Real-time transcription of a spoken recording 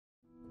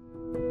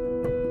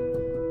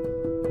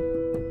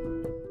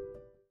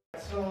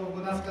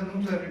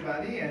afternoon to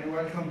everybody and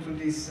welcome to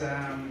this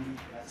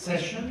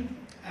session.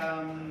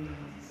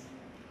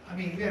 I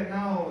mean, we are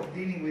now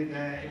dealing with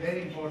a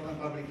very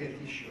important public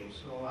health issue.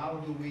 So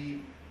how do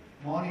we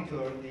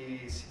monitor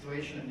the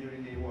situation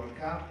during the World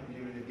Cup and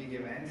during the big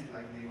events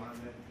like the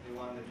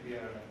one that we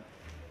are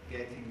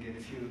getting in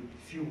a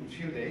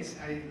few days?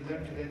 I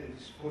learned today that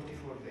it's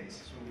 44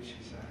 days, so which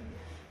is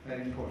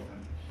very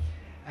important.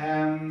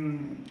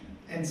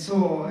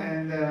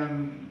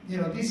 You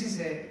know, this is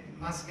a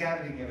mass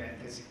gathering event,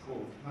 as it's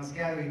called. Mass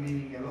gathering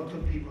meaning a lot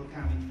of people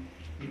coming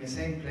in the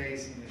same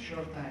place in a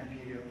short time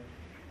period.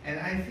 And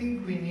I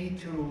think we need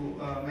to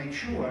make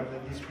sure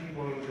that the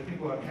people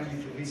who are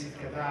coming to visit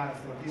Qatar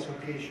for this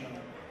occasion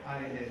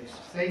are in the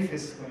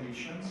safest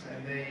conditions,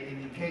 and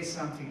in case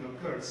something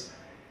occurs,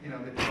 you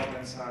know, the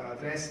problems are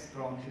addressed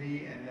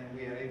promptly, and then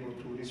we are able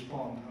to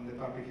respond on the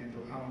public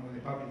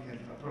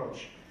health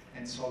approach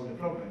and solve the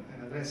problem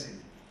and address it.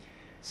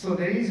 So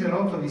there is a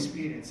lot of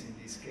experience in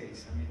this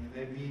case. I mean,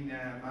 there have been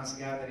mass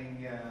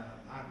gathering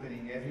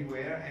happening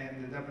everywhere,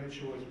 and the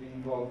WHO has been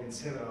involved in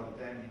several of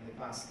them in the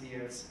past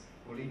years.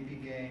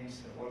 Olympic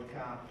Games, World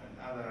Cup, and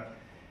other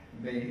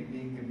big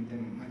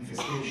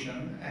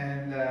manifestations,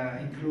 and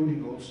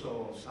including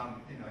also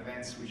some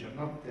events which are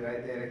not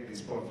directly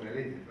sport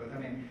related. But I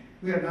mean,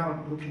 we are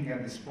now looking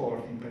at the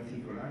sport in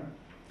particular.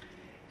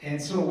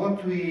 And so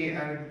what we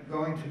are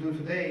going to do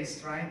today is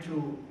try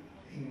to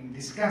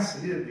discuss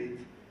a little bit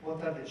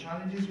what are the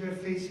challenges we are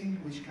facing,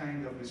 which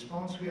kind of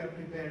response we are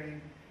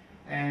preparing,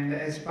 and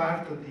as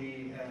part of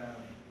the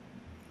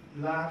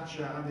large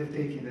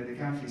undertaking that the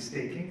country is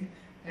taking,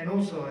 and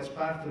also as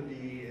part of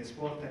the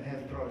sport and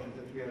health project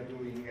that we are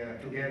doing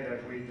together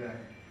with,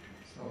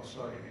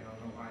 sorry, I don't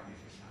know why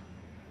this is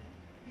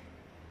happening.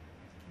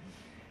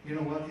 You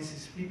know what, this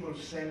is people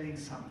selling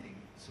something,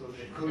 so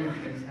the current,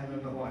 I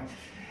don't know why.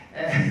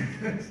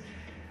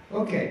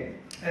 Okay,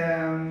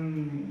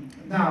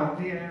 now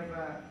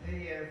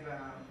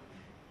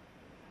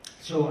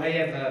so I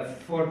have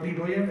 4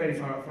 people here, very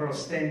four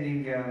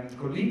outstanding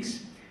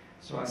colleagues.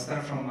 So I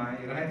start from my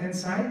right-hand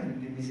side.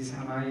 This is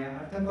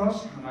Amaya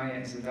Artagos.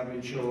 Amaya is a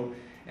WHO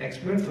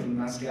expert on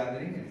mass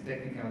gathering, a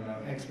technical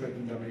expert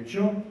in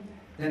WHO.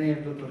 Then I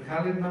have Dr.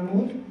 Khaled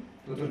Mahmoud.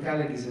 Dr.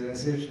 Khaled is a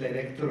research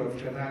director of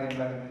Qatar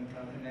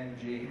Environmental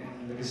Energy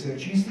and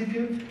Research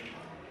Institute.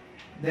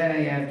 Then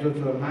I have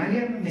Dr.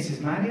 Mariam,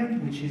 Mrs.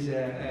 Mariam, which is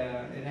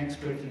an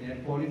expert in air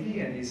quality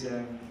and is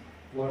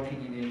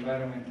working in the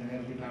Environment and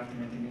Health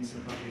Department in the Ministry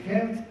of Public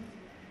Health.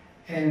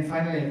 And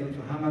finally, I have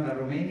Dr. Hamad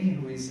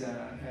Al-Romeni, who is the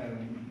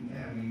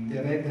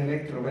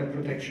Director of Air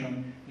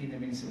Protection in the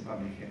Ministry of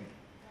Public Health.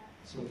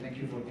 So thank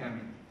you for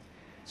coming.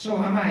 So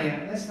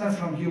Amaya, let's start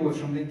from you,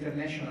 from the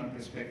international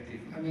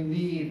perspective. I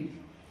mean,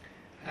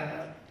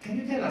 can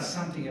you tell us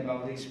something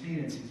about the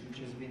experiences which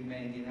has been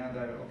made in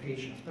other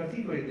occasions,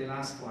 particularly the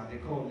last one, the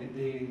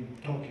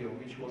Tokyo,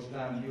 which was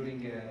done during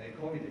the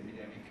COVID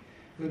epidemic?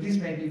 Because this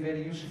may be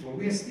very useful.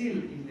 We are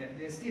still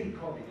there's still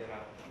COVID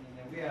around. I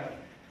mean, we are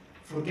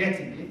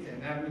forgetting it,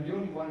 and I'm the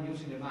only one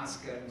using the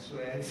mask, so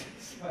it's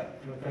a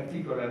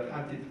particular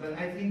attitude. But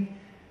I think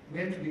we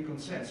have to be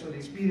concerned. So the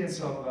experience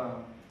of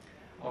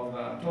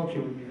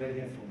Tokyo will be very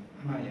helpful.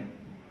 Amaya.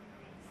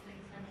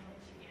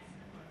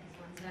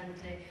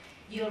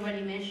 You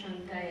already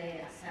mentioned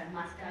as a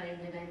mass gathering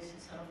event,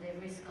 sort of the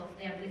risk of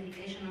the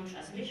amplification of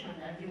transmission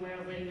that you were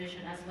already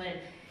mentioned as well.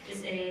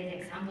 Is the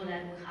example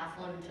that we have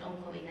on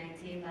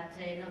COVID-19, but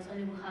not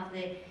only we have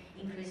the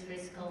increased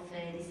risk of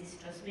disease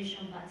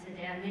transmission, but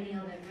there are many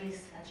other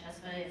risks, such as,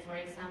 for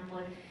example,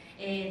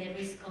 the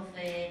risk of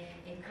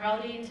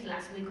crowding.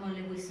 Last week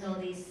only we saw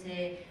this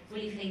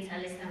really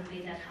fatal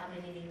stampede that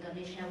happened in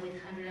Indonesia with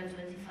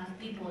 125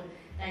 people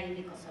dying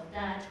because of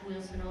that. We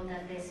also know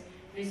that there's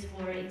risk,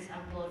 for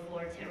example,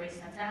 for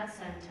terrorist attacks,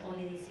 and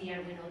only this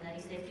year we know that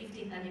it's the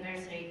 50th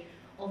anniversary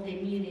of the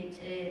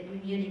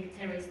Munich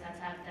terrorist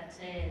attack that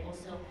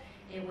also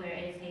were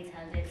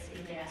fatal deaths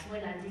in there as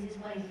well. And this is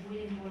why it's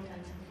really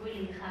important to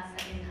really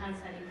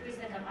enhance and increase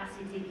the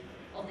capacity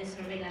of the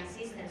surveillance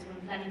systems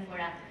when planning for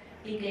a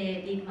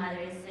big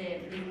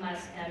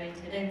mass gathering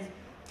event.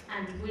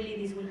 And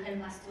really this will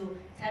help us to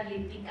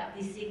sadly pick up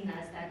these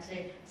signals that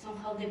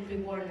somehow they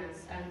pre-warn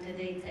us and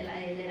they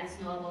let us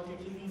know about the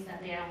key things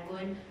that they are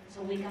ongoing,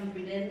 so we can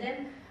prevent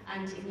them.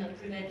 And if not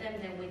prevent them,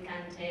 then we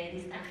can,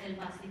 this can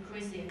help us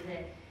decreasing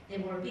the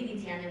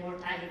morbidity and the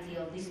mortality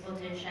of these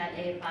potential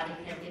public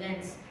health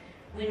events.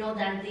 We know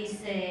that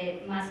these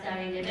mass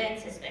gathering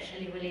events,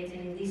 especially related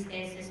in this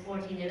case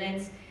sporting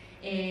events,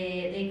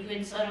 they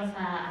create sort of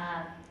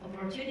an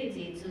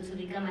opportunity to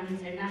become an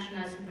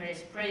international super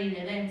spreading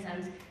event,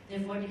 and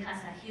therefore it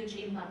has a huge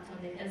impact on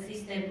the health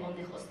system, on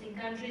the hosting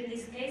country in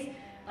this case,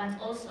 but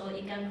also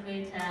it can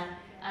create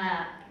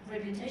a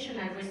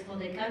reputational risk for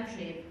the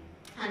country.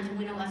 And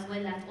we know as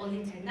well that all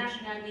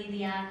international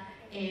media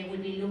will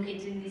be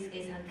looking in this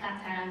case at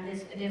Qatar,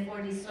 and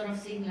therefore these sort of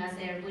signals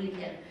they are really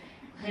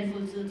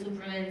helpful to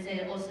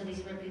prevent also this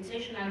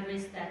reputational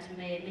risk that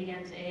may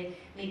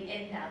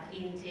end up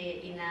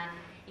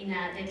in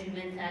a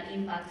detrimental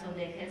impact on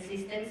the health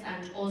systems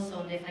and also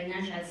on the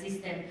financial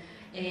system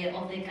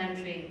of the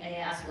country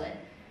as well.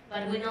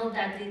 But we know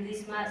that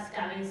these mass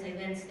gatherings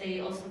events, they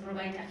also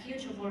provide a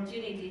huge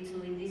opportunity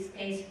to, in this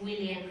case,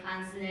 really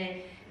enhance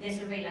the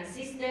surveillance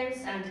systems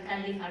and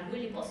can leave a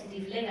really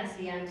positive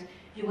legacy. And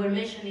you were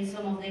mentioning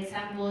some of the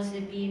examples,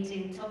 being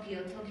in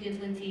Tokyo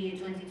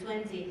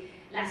 2020,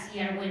 last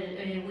year,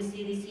 when we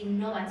see these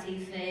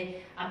innovative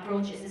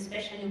approaches,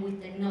 especially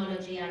with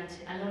technology and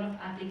a lot of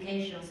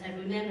applications. I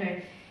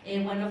remember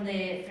one of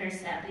the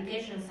first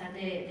applications that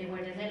they were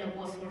developed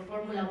was for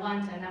Formula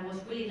One, and I was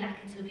really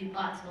lucky to be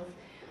part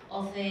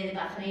of the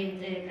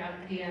Bahrain the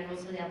Grand Prix and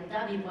also the Abu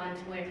Dhabi one,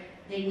 where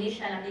the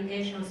initial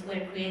applications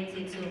were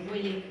created to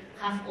really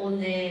have all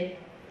the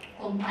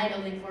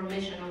compiled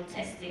information on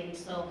testing.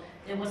 So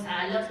there was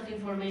a lot of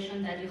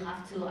information that you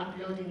have to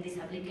upload in this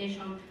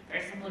application,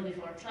 first of all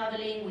before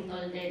traveling, with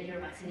all your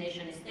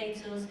vaccination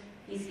status,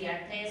 PCR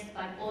test,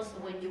 but also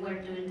when you were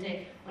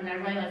doing on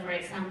arrival, for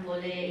example,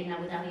 in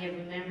Abu Dhabi, I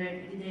remember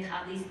they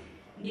have these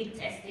big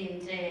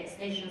testing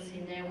stations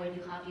in there where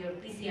you have your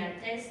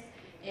PCR test,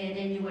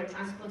 then you were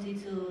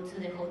transported to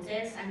the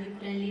hotels, and you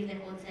couldn't leave the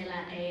hotel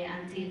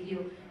until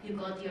you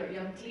got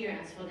your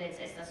clearance for the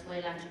test as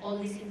well. And all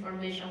this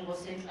information was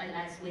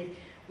centralized with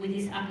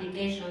these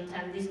applications,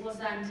 and this was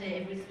done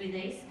every 3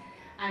 days.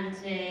 And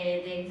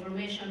the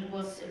information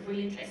was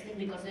really interesting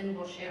because then it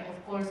was shared,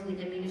 of course, with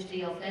the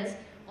Ministry of Health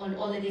on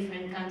all the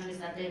different countries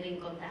that they've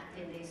been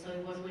conducting this. So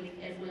it was really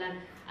helpful, and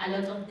a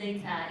lot of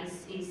data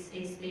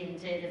is being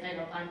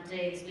developed and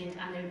it's been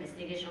under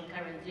investigation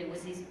currently,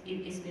 which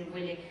it's been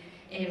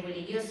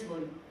really useful.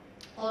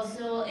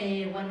 Also,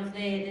 one of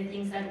the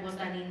things that was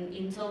done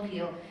in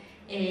Tokyo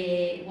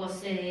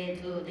was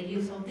the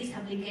use of these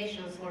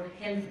applications for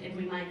health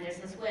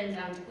reminders as well,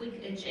 and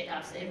quick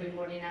checkups every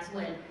morning as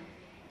well.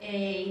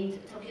 In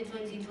Tokyo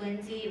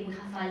 2020, we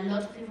have a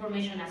lot of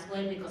information as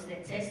well because the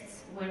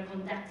tests were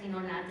conducting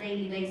on a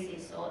daily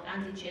basis, so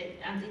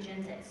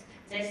antigen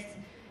tests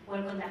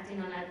were conducting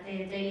on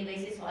a daily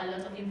basis, so a lot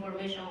of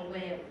information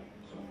were...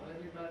 So for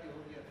everybody,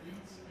 all the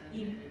athletes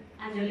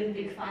and the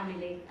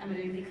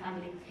Olympic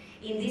family.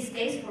 In this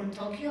case, for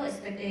Tokyo,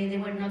 they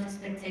were not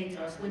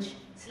spectators, which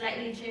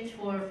slightly changed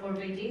for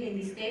Beijing. In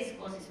this case,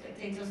 because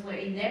spectators were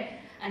in there,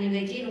 and in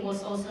Beijing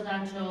was also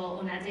done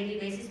on a daily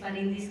basis, but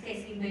in this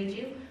case in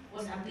Beijing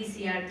was a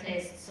PCR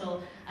test.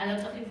 So a lot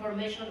of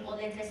information, all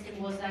the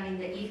testing was done in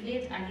the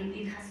evening, and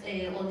it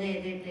has all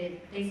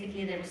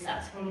basically the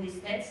results from this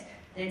test.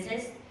 The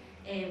test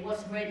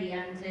was ready,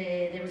 and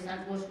the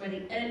result was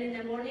ready early in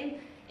the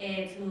morning.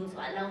 To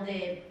allow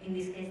in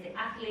this case, the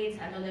athletes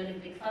and other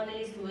Olympic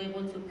families to be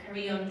able to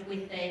carry on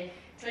with the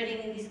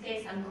training in this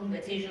case and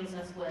competitions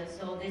as well.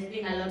 So there's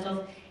been a lot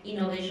of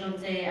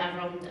innovations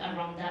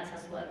around that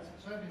as well.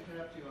 Sorry to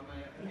interrupt you,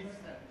 Amaya. Yes.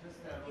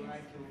 Would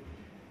like to.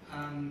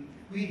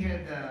 We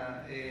had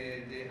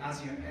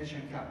the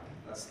Asian Cup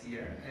last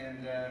year,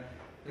 and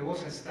there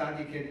was a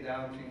study carried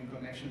out in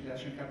connection with the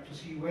Asian Cup to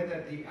see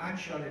whether the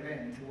actual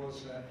event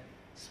was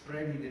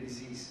spreading the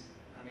disease.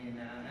 I mean,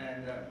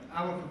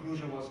 our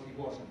conclusion was it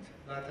wasn't.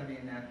 But I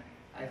mean,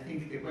 I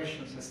think the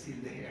questions are still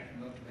there,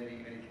 not very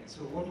clear.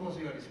 So what was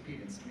your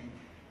experience? I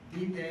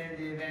mean, did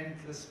the event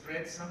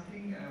spread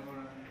something?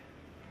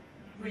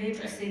 Really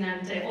interesting,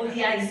 and all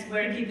the eyes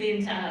were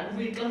keeping a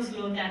really close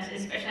look at,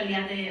 especially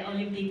at the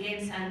Olympic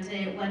Games,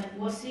 and what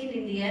was seen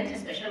in the end,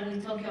 especially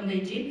with Tokyo and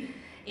Beijing,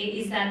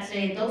 is that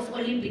those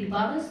Olympic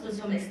bubbles, to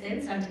some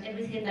extent, and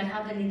everything that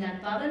happened in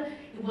that bubble,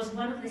 it was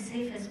one of the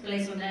safest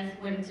places on earth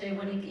when it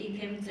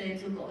came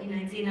to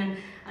COVID-19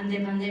 and the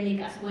pandemic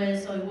as well.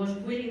 So it was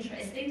really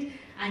interesting,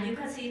 and you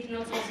can see it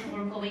not also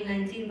for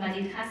COVID-19, but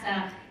it has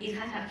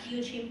a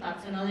huge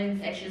impact on other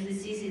infectious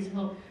diseases.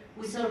 So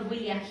we saw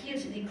really a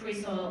huge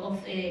decrease of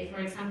for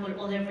example,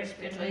 other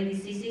respiratory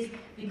diseases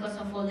because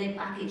of all the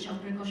package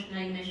of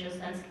precautionary measures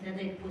that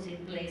they put in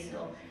place.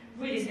 So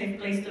really safe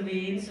place to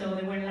be in, so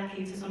they were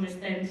lucky to some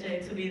extent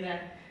to be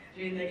there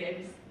during the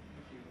games.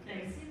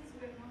 Thanks. Vaccines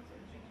were not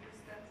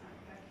introduced that time,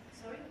 right?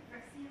 Sorry?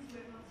 Vaccines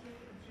were not yet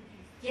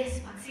introduced. Yes,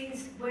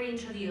 vaccines were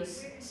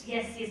introduced.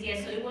 Yes.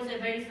 So it was the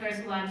very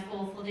first one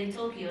for the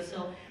Tokyo.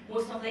 So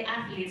most of the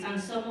athletes and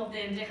some of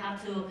them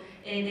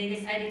they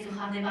decided to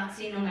have the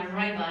vaccine on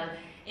arrival.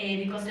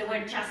 Because they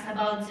were just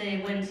about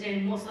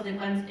when most of the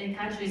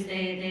countries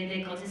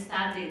they got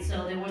started,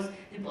 so there was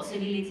the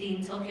possibility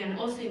in Tokyo and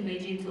also in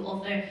Beijing to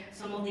offer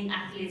some of the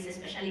athletes,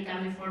 especially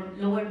coming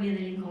from lower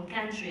middle income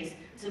countries,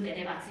 to get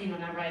a vaccine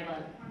on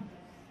arrival.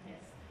 Yes,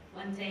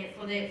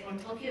 for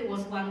Tokyo it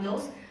was one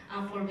dose,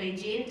 and for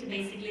Beijing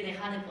basically they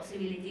had the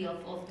possibility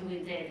of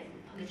doing the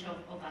package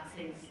of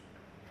vaccines.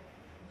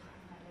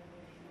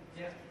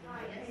 Yeah.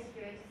 Hi, Yes. thank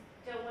you. I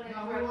just don't want to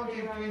No, we want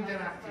you to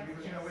interact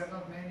because we're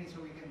not many, so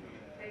we can do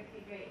that.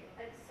 Okay, great.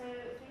 So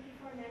thank you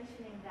for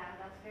mentioning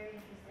that. That's very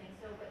interesting.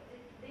 So, but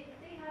did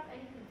they have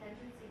any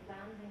contingency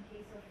plans in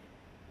case of,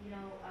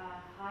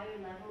 a higher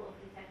level of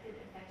detected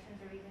infections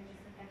or even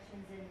just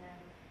infections in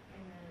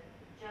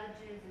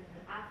judges and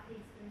the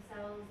athletes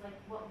themselves? Like,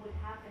 what would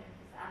happen if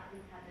this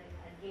athlete had a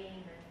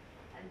game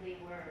and they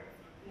were,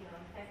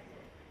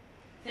 infected?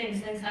 Thanks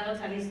a lot,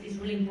 and it's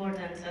really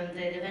important, and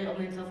the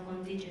development of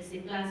contingency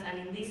plans.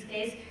 And in this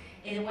case,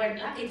 we're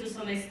lucky to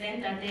some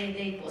extent that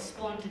they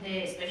postponed,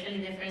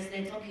 especially the first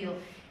Tokyo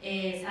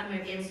Summer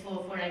Games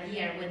for a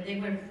year, when they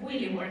were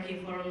really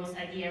working for almost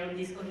a year on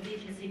this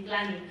contingency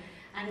planning.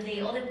 And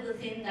the other good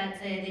thing that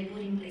they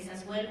put in place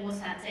as well was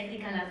a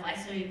technical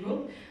advisory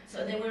group.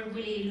 So they were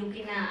really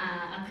looking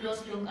at a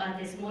close look at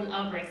the small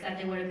outbreaks that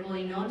they were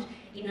going on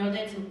in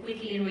order to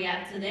quickly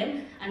react to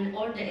them, and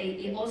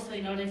also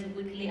in order to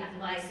quickly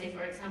advise, say,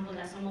 for example,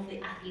 that some of the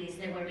athletes,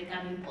 they were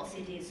becoming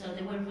positive. So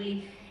they were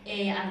really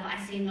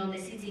advising on the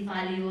city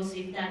values,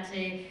 if that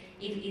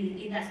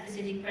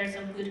specific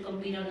person could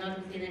compete or not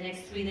within the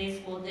next 3 days,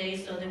 4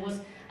 days. So there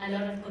was a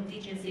lot of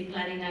contingency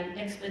planning and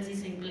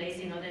expertise in place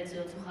in order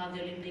to have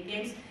the Olympic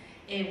Games,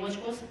 which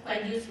was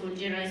quite useful,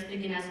 generally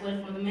speaking, as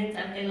well for the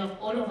mental health of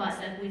all of us,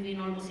 that we've been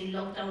almost in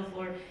lockdown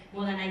for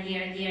more than a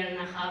year and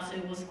a half. So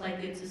it was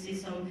quite good to see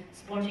some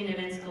sporting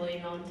events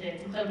going on to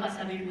help us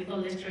a bit with all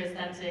the stress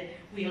that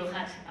we all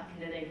had back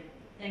in the day.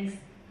 Thanks.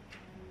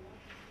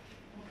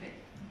 Okay.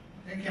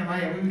 Thank you,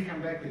 Maya. We will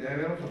come back with a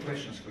lot of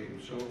questions for you.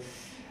 So,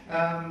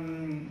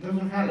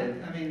 Dr.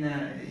 Khaled, I mean,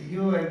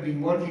 you have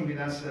been working with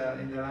us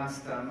in the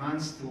last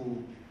months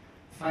to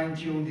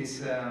fine-tune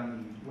this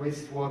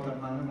wastewater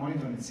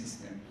monitoring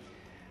system.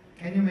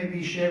 Can you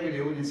maybe share with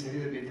the audience a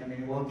little bit, I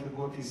mean,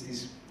 what is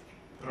this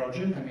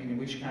project? I mean,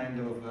 which kind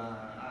of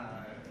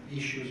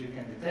issues you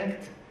can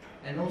detect?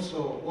 And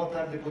also, what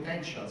are the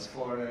potentials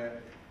for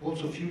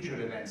also future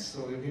events?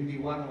 So it can be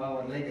one of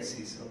our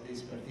legacies of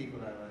this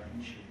particular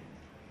initiative.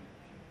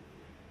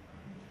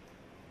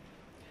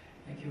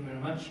 Thank you very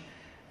much.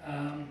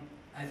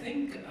 I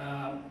think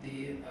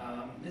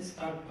let's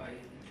start by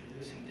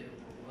introducing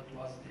what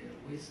was the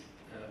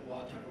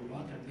wastewater or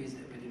water-based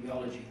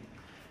epidemiology.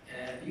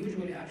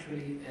 Usually,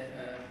 actually,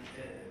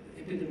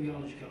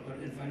 epidemiological or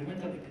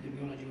environmental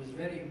epidemiology was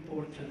very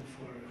important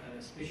for,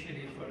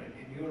 especially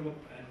in Europe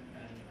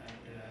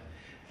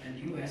and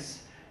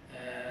US,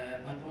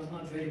 but was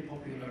not very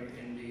popular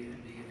in the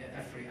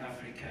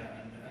Africa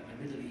and the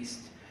Middle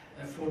East.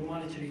 For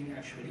monitoring,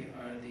 actually,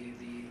 the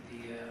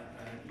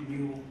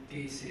new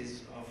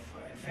cases of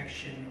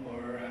infection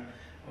or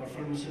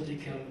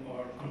pharmaceutical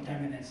or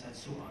contaminants and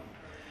so on.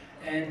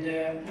 And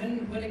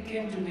when it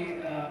came to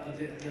when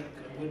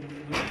we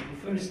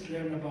first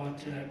learned about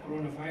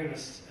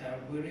coronavirus,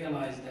 we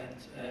realized that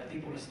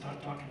people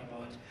start talking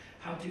about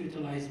how to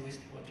utilize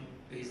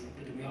wastewater-based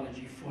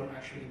epidemiology for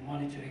actually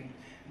monitoring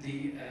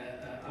the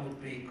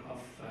outbreak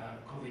of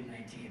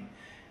COVID-19.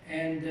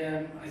 And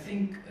I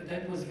think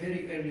that was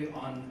very early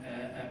on.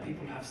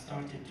 People have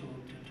started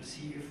to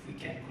see if we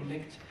can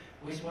collect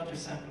wastewater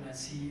sample and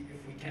see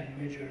if we can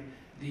measure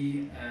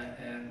the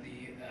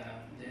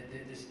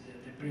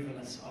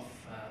prevalence of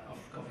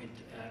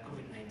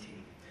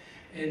COVID-19.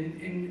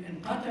 In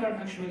Qatar,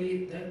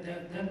 actually,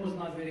 that was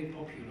not very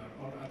popular,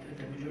 or at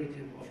the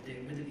majority of the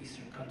Middle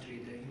Eastern country,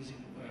 they're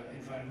using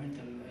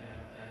environmental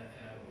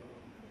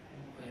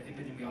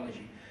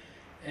epidemiology.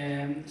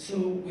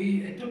 So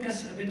it took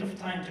us a bit of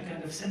time to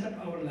kind of set up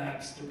our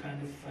labs, to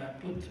kind of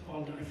put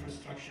all the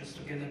infrastructures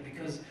together,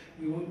 because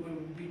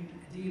we've been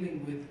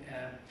dealing with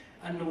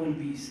unknown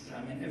beast.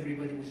 I mean,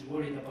 everybody was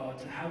worried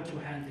about how to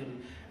handle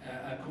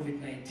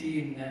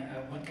COVID-19,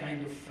 what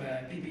kind of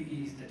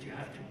PPEs that you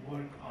have to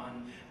work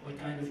on, what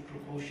kind of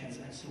precautions,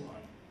 and so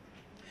on.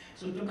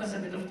 So it took us a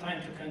bit of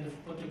time to kind of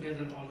put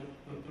together all the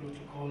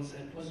protocols.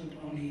 It wasn't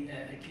only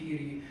a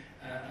Kiri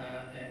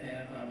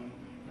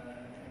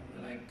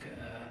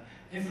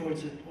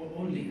efforts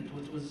only, it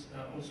was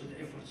also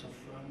the efforts of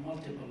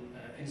multiple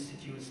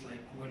institutes like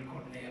Weill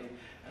Cornell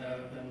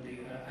and the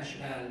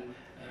Ashbal,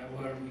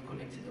 where we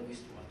collected the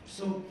wastewater.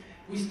 So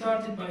we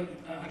started by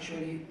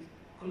actually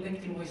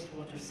collecting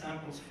wastewater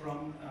samples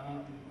from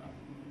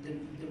the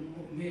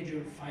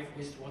major 5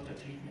 wastewater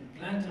treatment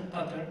plants in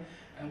Qatar,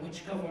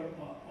 which cover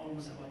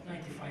almost about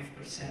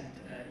 95%.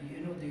 You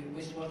know, the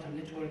wastewater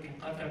network in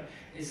Qatar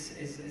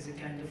is a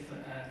kind of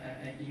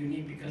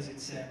unique, because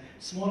it's a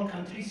small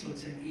country, so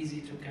it's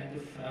easy to kind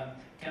of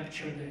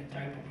capture the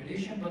entire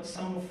population. But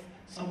some of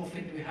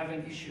it, we have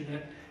an issue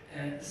that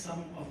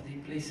some of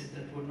the places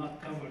that were not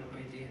covered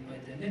by the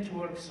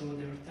network, so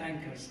there are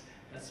tankers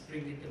that's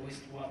bringing the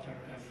wastewater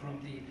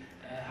from the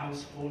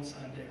households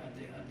and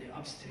the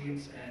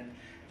upstreams, and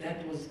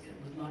that was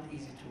not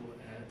easy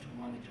to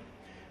monitor.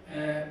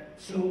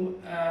 So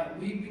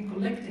we've been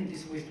collecting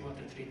these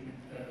wastewater treatment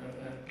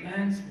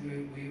plants.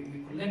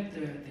 We collect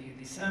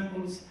the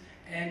samples,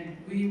 and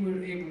we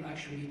were able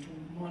actually to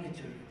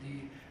monitor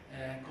the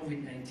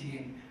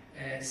COVID-19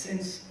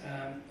 since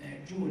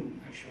June,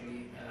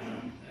 actually,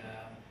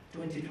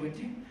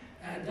 2020.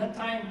 At that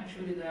time,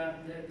 actually, the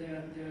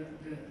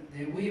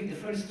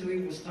first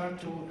wave will start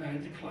to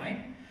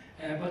decline,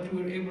 but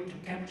we were able to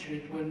capture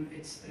it when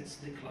it's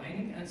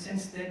declining. And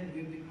since then,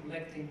 we've been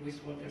collecting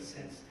wastewater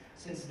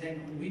since then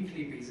on a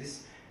weekly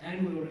basis.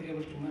 and we were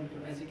able to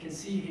monitor. As you can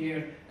see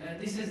here,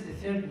 this is the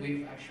third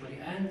wave actually,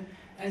 and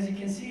as you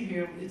can see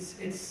here,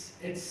 it's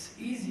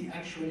easy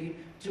actually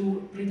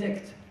to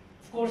predict.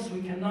 Of course,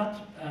 we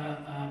cannot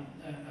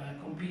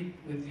compete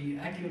with the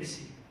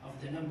accuracy of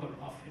the number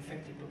of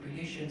infected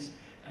populations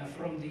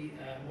from the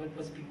what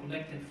was being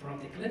collected from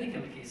the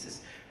clinical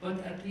cases, but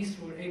at least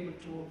we're able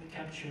to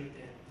capture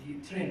the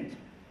trend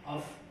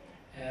of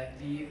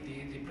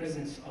the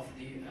presence of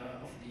the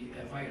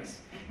virus.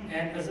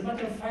 And as a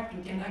matter of fact,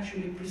 we can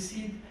actually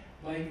proceed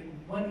by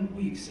 1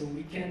 week, so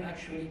we can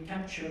actually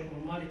capture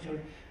or monitor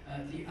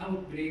the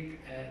outbreak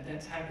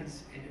that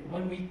happens in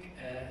 1 week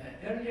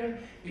earlier,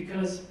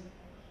 because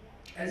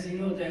as you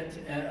know that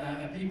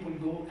people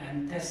go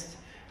and test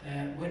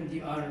when they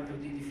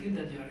feel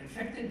that they are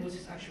infected, which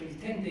is actually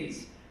 10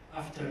 days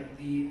after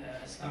the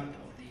start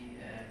of the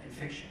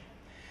infection.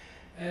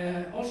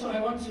 Also,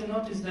 I want to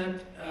notice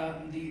that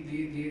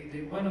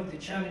one of the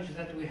challenges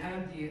that we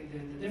had, the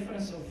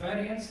difference of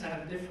variants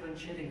have different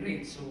shedding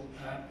rates. So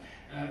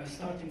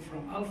starting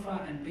from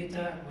alpha and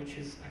beta, which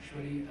is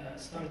actually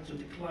started to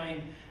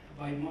decline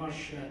by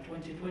March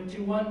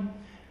 2021,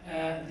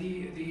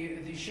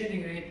 the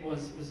shedding rate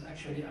was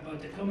actually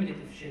about, the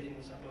cumulative shedding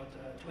was about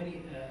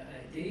 20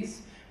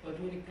 days. But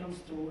when it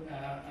comes to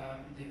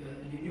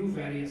the new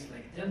variants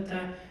like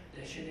Delta,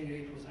 the shedding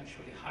rate was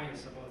actually higher,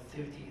 it's about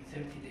 30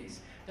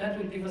 days. That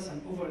will give us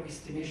an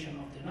overestimation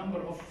of the number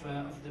of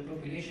the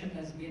population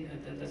that are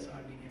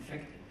being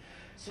infected.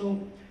 So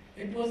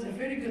it was a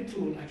very good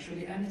tool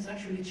actually, and it's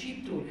actually a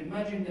cheap tool.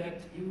 Imagine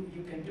that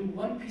you can do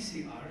 1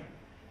 PCR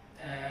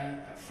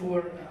for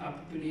a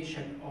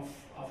population of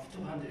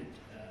 200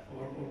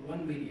 or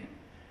 1 million.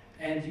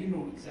 And you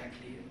know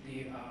exactly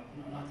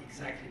not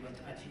exactly, but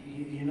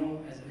you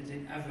know as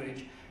an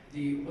average,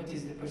 what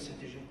is the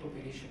percentage of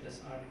population that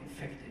are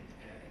infected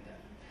in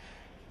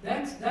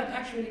that. That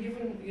actually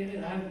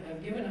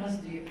have given us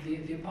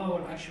the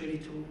power actually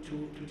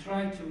to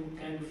try to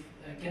kind of,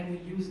 can we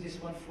use this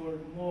one for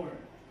more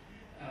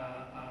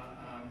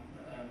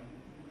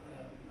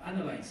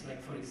analytes,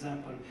 like for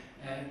example,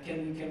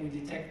 can we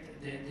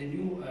detect the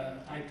new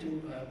type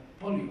 2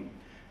 polio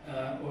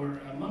or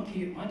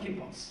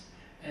monkeypox?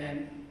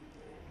 And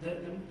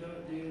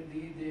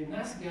the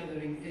mass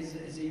gathering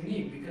is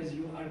unique because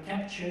you are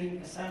capturing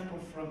a sample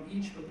from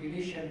each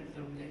population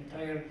from the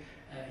entire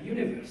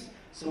universe.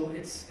 So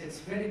it's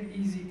very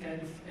easy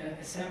kind of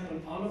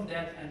sample all of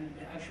that and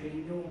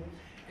actually know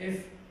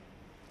if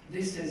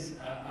this is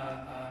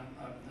a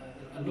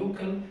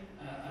local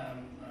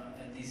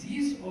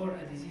disease or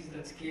a disease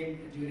that came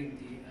during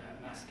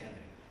the mass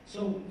gathering.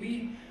 So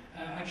we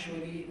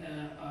actually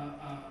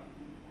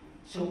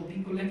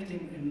be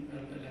collecting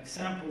like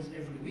samples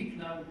every week.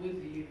 Now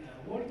with the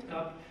World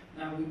Cup,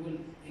 now we will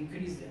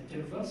increase the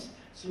intervals.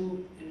 So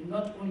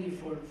not only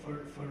for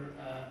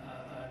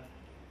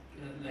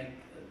like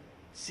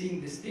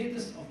seeing the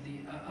status of the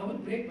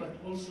outbreak, but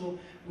also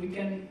we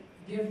can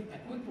give a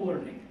quick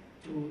warning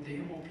to the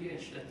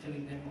MOPH that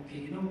telling them, okay,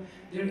 you know,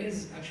 there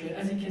is actually,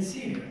 as you can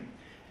see here,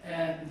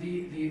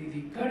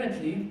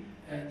 currently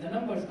the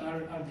numbers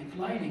are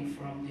declining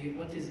from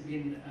what has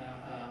been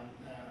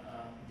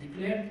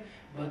declared,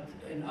 but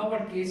in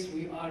our case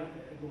we are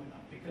going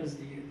up because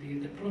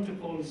the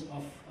protocols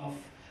of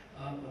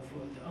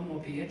the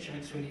MOPH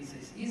actually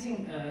is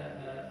easing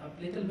up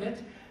a little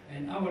bit.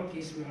 In our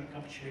case, we are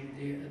capturing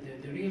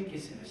the real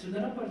case. So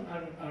the numbers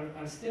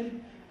are still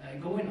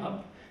going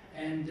up,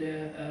 and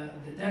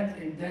that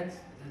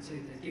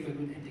give a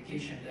good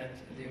indication that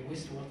the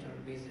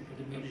wastewater-based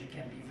epidemiology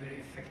can be a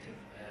very effective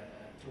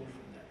tool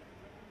for that.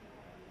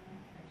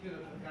 Thank you,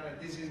 Dr. Khaled.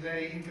 This is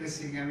very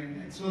interesting. I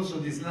mean, it's also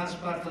this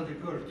last part of the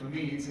curve. To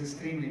me, it's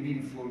extremely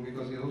meaningful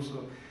because it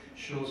also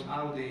shows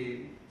how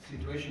the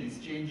situation is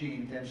changing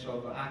in terms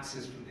of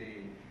access to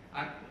the.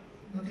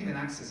 Not even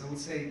access, I would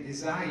say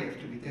desire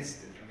to be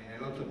tested. I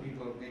mean, a lot of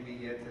people maybe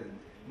get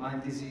a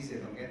mild disease, they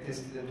don't get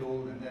tested at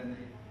all, and then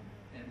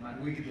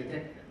we can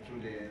detect them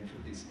through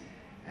this.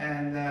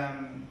 And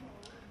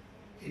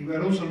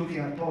we're also looking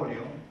at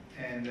polio,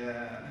 and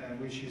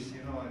which is,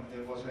 you know,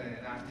 there was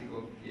an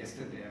article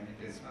yesterday. I mean,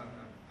 there's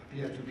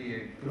appeared to be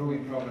a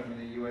growing problem in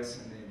the US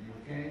and the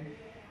UK.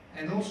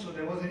 And also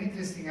there was an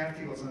interesting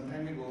article some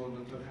time ago,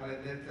 Dr.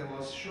 Khaled, that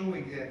was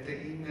showing that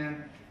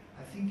in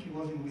I think it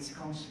was in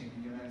Wisconsin,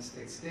 in the United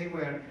States. They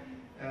were,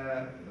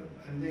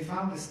 and they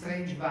found a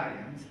strange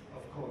variant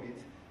of COVID,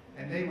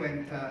 and they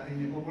went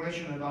in a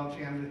population of about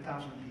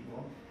 300,000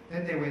 people.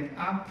 Then they went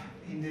up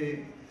in the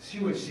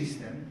sewage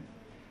system,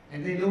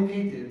 and they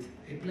located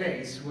a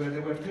place where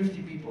there were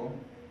 30 people,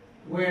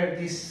 where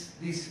this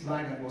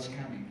variant was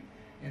coming.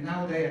 And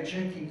now they are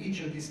checking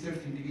each of these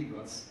 30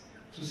 individuals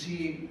to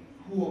see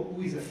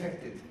who is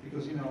affected,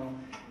 because you know.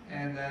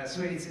 And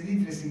so it's an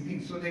interesting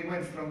thing. So they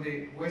went from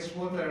the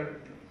wastewater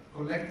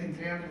collecting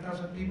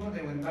 300,000 people,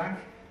 they went back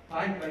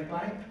pipe by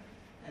pipe,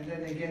 and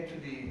then they get to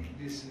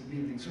this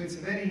building. So it's a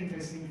very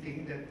interesting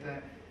thing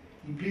that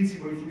in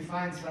principle, if we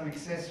find some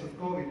excess of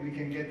COVID, we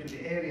can get to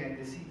the area in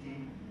the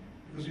city,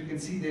 because you can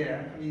see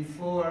there, I mean,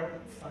 5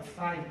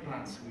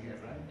 plants we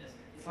have, right? Yes.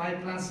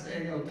 5 plus,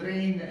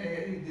 drain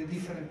the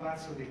different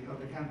parts of the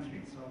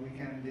country, so we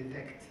can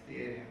detect the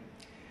area.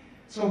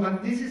 So,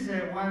 but this is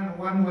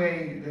one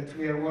way that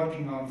we are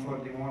working on for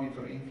the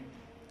monitoring.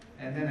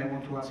 And then I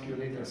want to ask you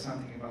later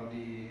something about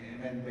the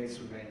event-based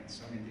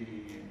surveillance, I mean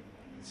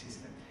the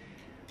system.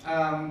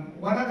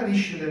 One other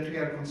issue that we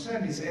are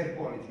concerned is air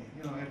quality.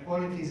 Air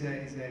quality is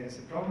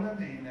a problem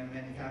in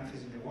many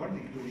countries in the world,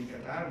 including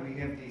Qatar. We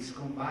have this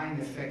combined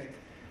effect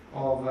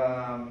of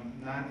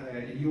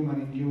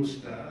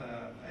human-induced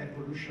air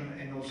pollution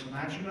and also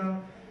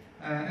natural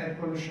air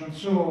pollution.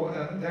 So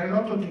there are a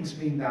lot of things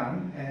being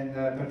done, and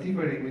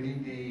particularly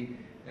within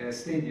the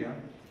stadia.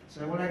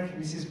 So I would like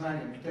Mrs.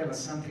 Mariam to tell us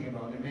something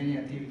about the many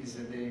activities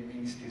that the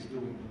ministry is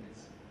doing with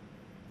this.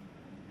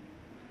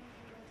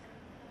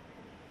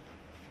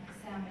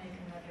 Assalamu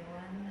alaikum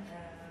everyone.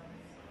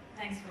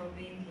 Thanks for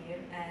being here,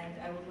 and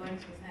I would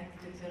like to thank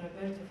Dr.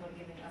 Roberto for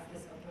giving us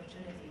this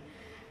opportunity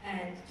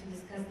and to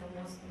discuss the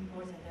most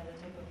important and the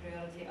top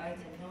priority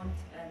item, not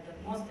the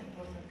most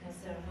important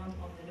concern, not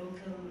on the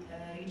local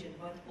region,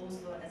 but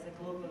also as a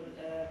global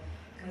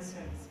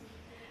concerns.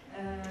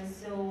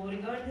 So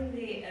regarding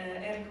the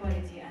air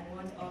quality and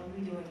what are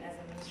we doing as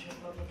a Ministry of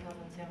Public Health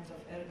in terms of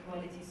air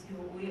quality, so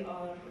we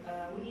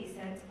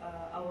set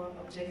our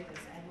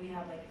objectives, and we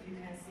have, like, if you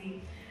can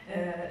see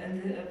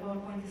in the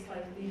PowerPoint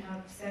slide, we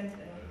have set,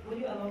 will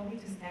you allow me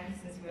to stand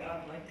since we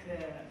are like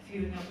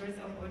few numbers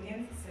of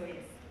audience, so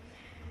yes.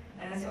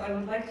 So I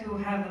would like to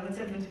have a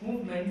little bit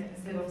movement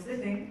instead of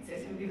sitting, so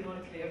it will be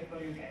more clear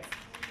for you guys.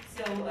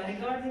 So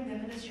regarding the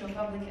Ministry of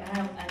Public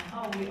Health and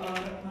how we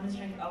are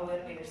monitoring our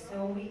air,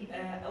 so we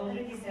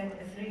already set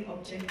 3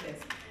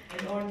 objectives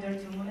in order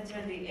to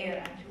monitor the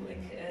air and to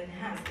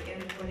enhance the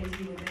air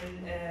quality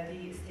within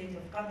the state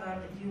of Qatar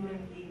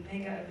during the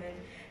mega event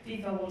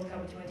FIFA World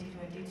Cup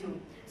 2022.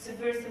 So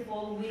first of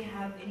all, we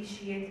have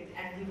initiated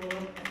and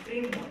developed a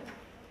framework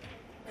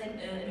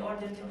in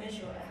order to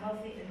ensure a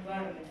healthy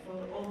environment for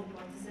all the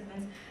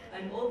participants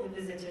and all the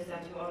visitors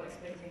that you are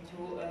expecting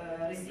to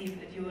receive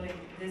during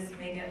this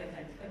mega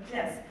event.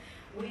 Plus,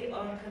 we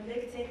are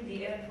collecting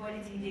the air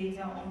quality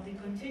data on the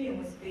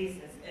continuous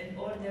basis in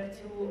order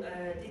to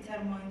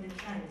determine the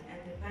trend and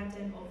the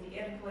pattern of the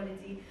air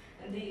quality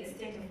in the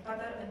state of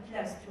Qatar, and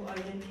plus to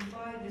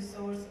identify the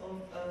source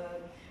of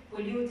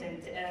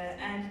pollutant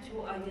and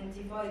to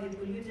identify the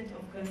pollutant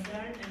of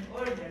concern in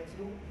order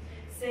to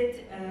set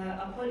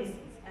a policies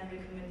and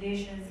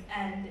recommendations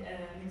and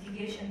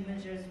mitigation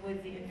measures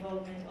with the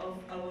involvement of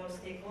our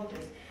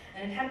stakeholders.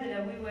 And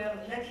alhamdulillah, we were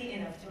lucky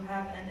enough to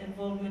have an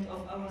involvement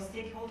of our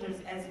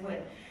stakeholders as well.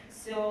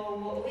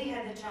 So we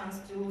had the chance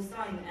to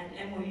sign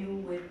an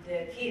MOU with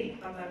the KIL,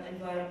 Qatar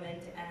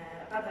Environment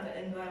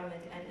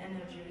and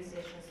Energy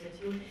Research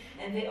Institute,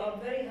 and they are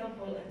very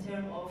helpful in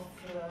terms of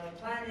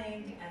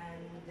planning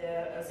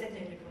and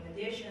setting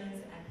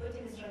recommendations and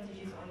putting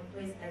strategies on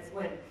place as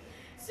well.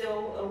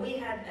 So we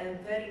had a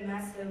very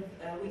massive,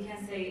 we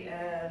can say,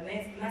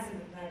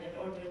 massive plan in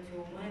order to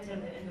monitor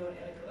the indoor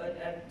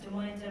air, to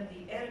monitor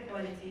the air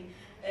quality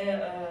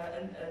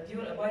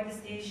by the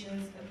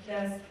stations,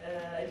 plus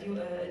in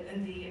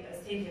the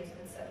stadiums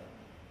itself.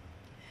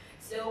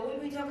 So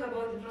when we talk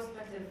about the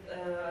perspective,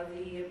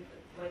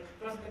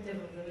 perspective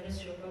of the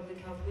Ministry of Public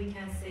Health, we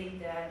can say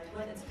that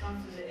when it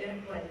comes to the air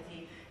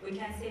quality, we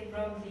can say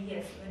probably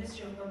yes,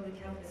 Ministry of Public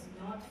Health is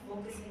not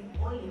focusing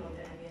only on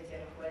the ambient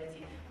air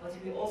quality, but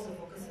we also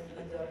focus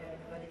on indoor air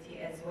quality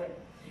as well.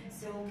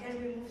 So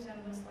can we move to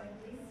another slide,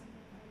 please?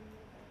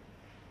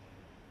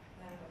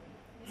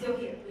 So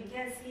here we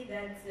can see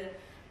that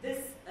this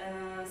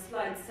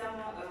slide sum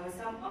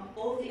up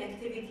all the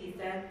activities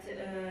that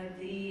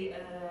the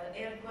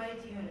air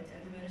quality unit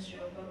and the Ministry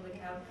of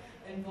Public Health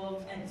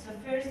involved in. So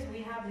first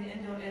we have the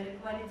indoor air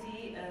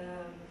quality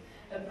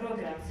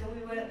program. So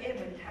we were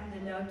able,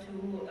 alhamdulillah,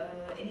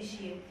 to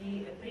initiate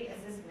the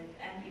pre-assessment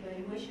and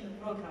evaluation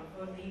program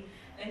for the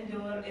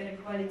indoor air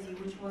quality,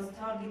 which was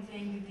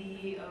targeting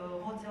the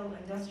hotel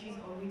industries,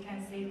 or we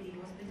can say the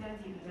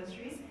hospitality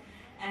industries,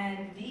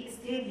 and the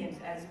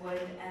stadiums as well,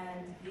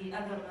 and the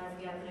other mass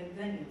gathering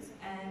venues.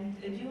 And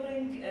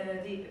during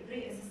the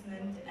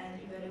pre-assessment and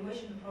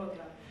evaluation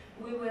program,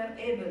 we were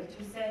able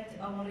to set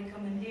our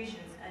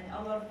recommendations and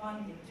our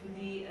findings to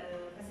the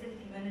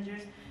facility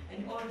managers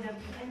in order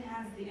to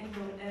enhance the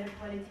indoor air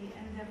quality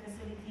in their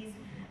facilities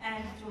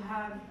and to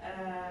have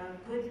a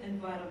good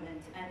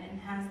environment and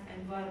enhanced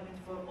environment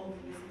for all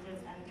the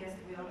visitors and guests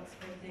we are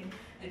expecting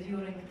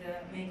during the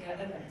mega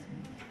event.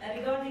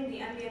 Regarding the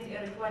ambient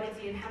air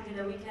quality,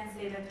 alhamdulillah, we can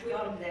say that we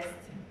are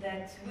blessed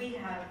that we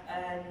have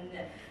a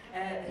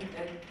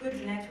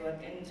good network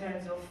in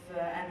terms of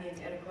ambient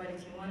air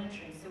quality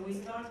monitoring. So we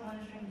start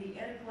monitoring the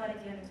air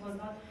quality, and it was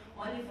not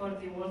only for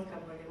the World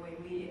Cup, by the way.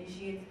 We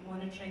initiated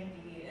monitoring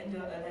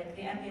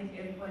the ambient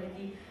air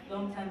quality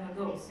long time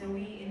ago. So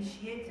we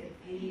initiated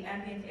the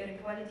ambient air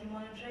quality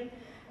monitoring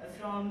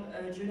from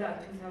July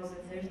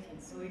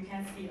 2013. So you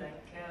can see,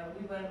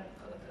 we were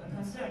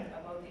concerned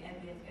about the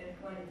ambient air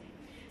quality.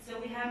 So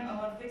we have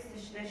our fixed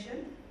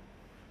station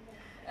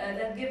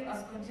that give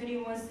us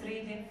continuous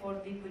reading for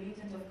the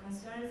pollutant of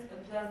concerns,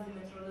 plus the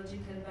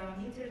meteorological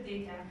barometer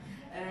data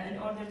in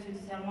order to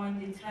determine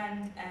the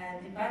trend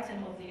and the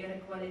pattern of the air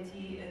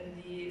quality in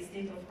the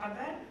state of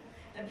Qatar.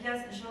 Plus,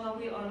 inshallah,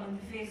 we are on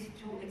the phase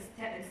to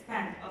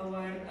expand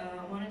our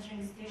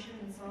monitoring station.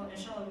 And so,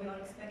 inshallah, we are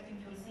expecting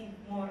to receive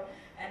more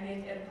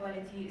ambient air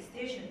quality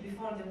station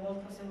before the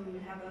World Cup, so we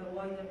will have a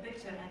wider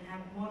picture and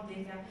have more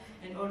data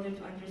in order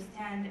to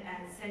understand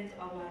and set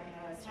our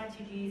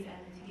strategies and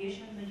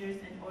mitigation measures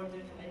in order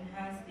to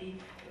enhance the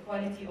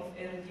quality of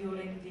air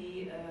during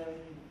the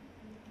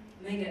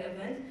mega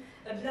event.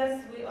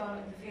 Plus, we are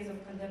in the phase of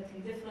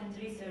conducting different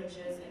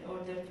researches in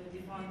order to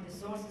define the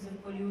sources of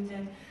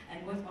pollutant and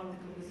what are the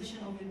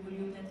composition of the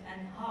pollutant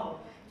and how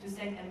to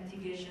set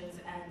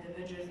mitigations and the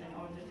measures in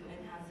order to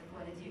enhance the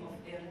quality of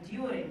air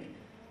during.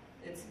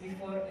 It's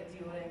before,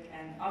 during,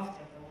 and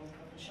after the World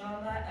Cup,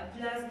 inshallah.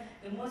 Plus,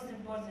 the most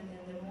important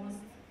and the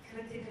most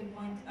critical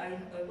point I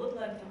would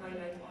like to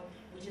highlight on,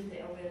 which is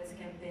the awareness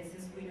campaign,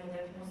 since we know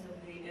that most of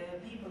the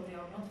people, they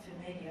are not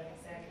familiar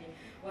exactly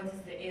what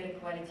is the air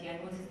quality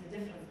and what is the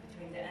difference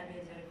between the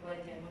ambient air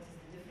quality and what is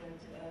the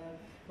different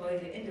by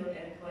the indoor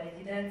air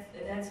quality.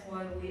 That's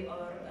why we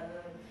are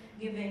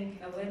giving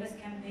awareness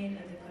campaign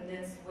in the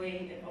condensed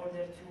way in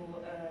order to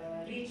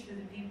reach to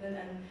the people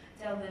and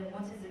tell them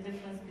what is the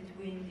difference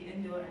between the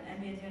indoor and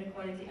ambient air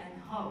quality and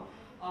how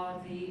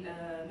are the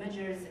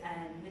measures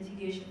and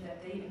mitigations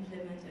that they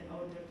implement in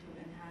order to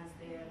enhance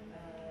their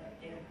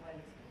air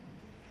quality.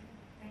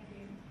 Thank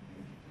you.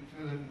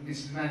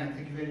 Mrs. Mann,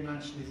 thank you very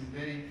much. This is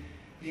very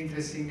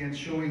interesting and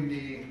showing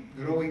the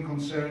growing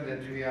concern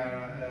that we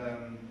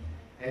are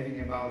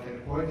having about air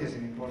quality as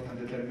an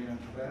important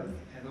determinant of health,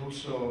 and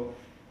also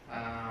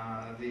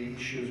the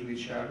issues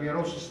which we are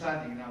also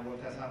studying now what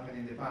has happened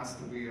in the past.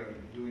 We are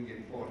doing a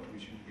report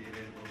which will be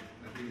available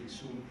really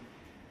soon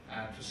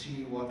to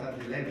see what are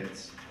the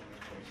levels of air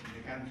quality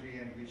in the country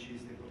and which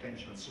is the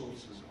potential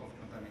sources of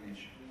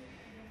contamination.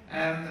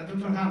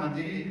 Dr. Hamad,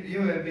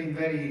 you have been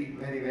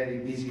very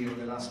busy over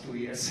the last 2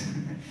 years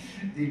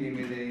dealing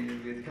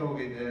with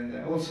COVID,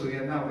 and also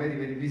you are now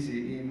very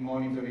busy in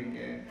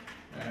monitoring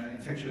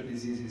infectious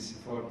diseases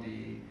for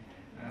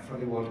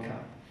the World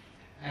Cup.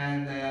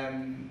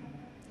 And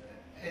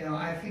you know,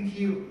 I think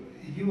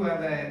you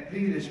have a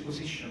privileged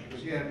position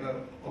because you have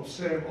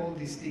observed all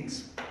these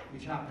things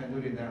which happened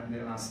during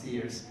the last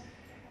years.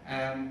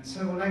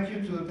 So I would like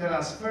you to tell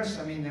us first,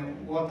 I mean,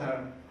 what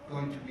are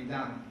going to be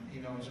done,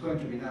 you know, is going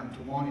to be done to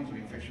monitor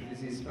infectious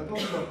disease, but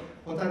also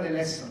what are the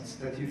lessons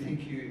that you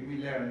think we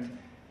learned,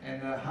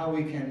 and how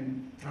we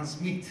can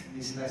transmit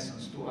these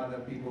lessons to other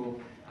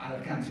people,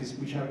 other countries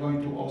which are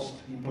going to host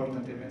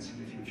important events in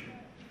the future.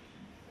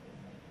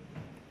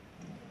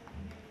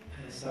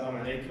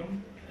 Assalamu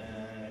alaikum.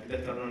 Good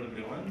afternoon,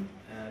 everyone.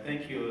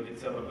 Thank you,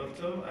 Dr.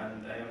 Roberto,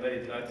 and I am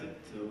very delighted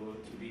to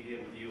be here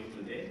with you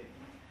today.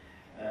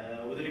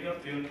 With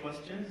regard to your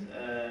questions,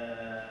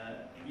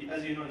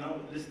 as you know now,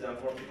 less than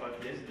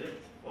 45 days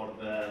left for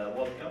the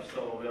World Cup,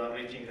 so we are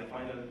reaching the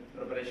final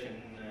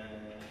preparation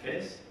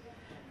phase.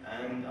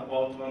 And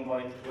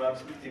we are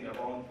expecting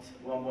about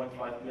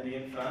 1.5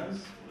 million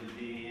fans will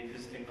be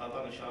visiting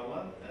Qatar,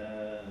 inshallah,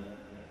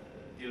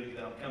 during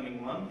the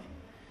upcoming month.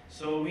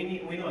 So we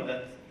know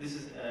that this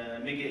is a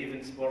mega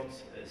event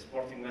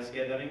sporting mass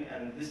gathering,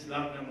 and this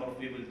large number of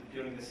people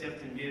during a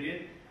certain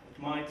period, it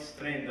might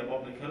strain the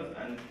public health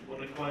and will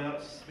require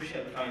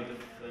special kind of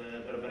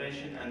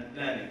preparation and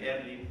planning,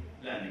 early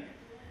planning,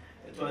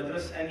 to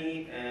address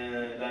any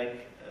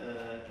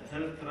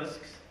health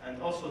risks, and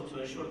also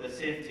to ensure the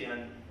safety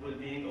and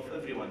well-being of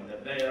everyone, the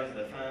players,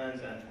 the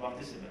fans, and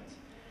participants.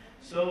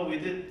 So we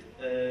did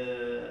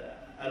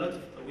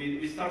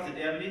we started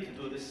early to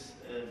do this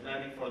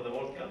planning for the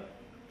World Cup,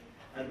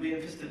 and we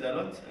invested a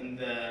lot in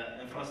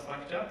the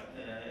infrastructure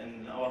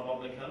in our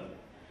public health.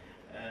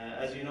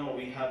 As you know,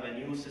 we have a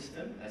new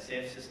system, a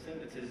safe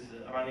system. It is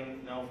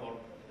running now for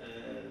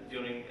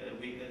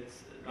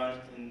it's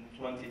launched in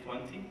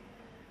 2020,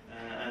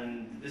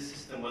 and this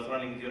system was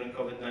running during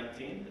COVID-19.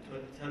 It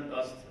helped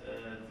us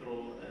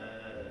through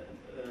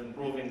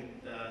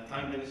improving the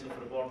timeliness of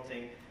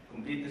reporting,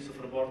 completeness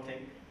of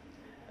reporting.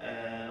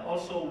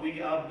 Also,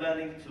 we are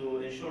planning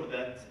to ensure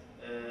that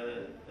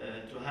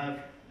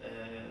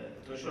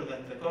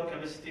the core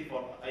capacity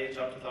for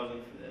IHR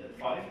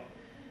 2005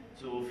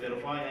 to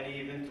verify any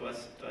event, to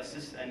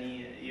assist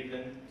any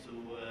event,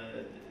 to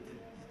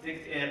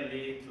detect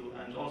early,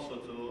 and also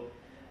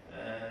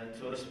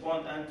to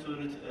respond and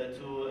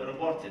to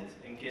report it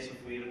in case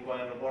if we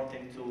require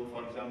reporting to,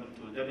 for example,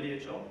 to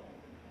WHO.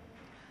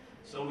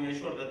 So we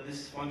ensure that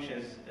this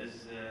function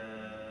is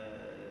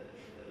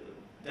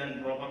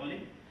done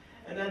properly.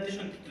 In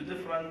addition to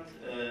different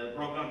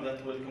programs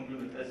that will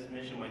complement, as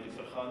mentioned by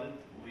Dr. Khalid,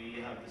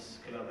 we have this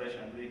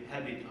collaboration. We're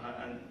happy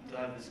to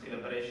have this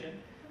collaboration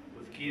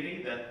with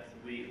Kiri, that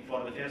we,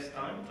 for the first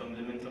time, to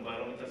implement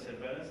environmental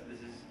surveillance.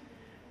 This is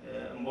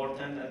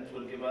important, and it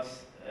will give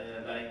us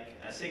like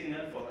a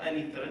signal for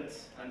any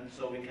threats, and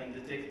so we can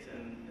detect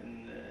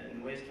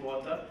in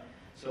wastewater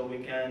so we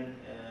can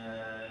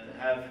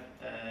have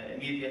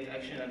immediate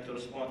action and to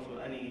respond to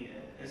any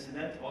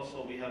incident.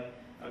 Also, we have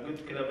a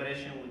good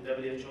collaboration with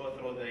WHO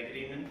through the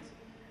agreement.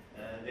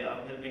 They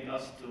are helping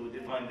us to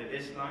define the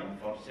baseline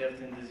for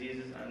certain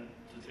diseases and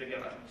to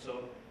trigger,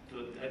 so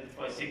to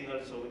identify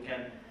signals so we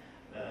can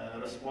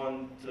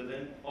respond to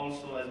them.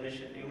 Also, as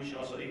mentioned, you mentioned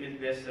also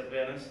event-based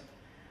surveillance.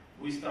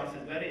 We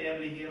started very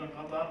early here in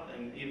Qatar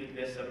in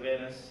event-based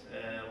surveillance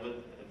with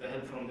the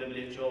help from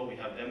WHO. We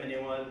have the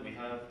manual, we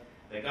have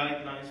the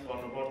guidelines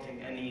for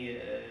reporting any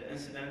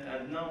incident,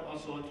 and now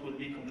also it will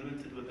be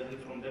complemented with the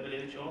help from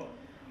WHO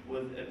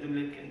with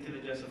epidemic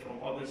intelligence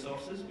from open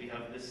sources. We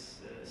have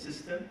this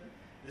system.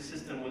 This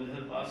system will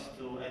help us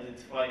to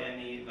identify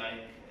any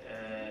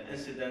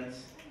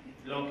incidents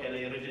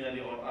locally,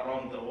 regionally, or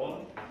around the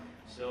world,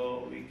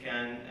 so we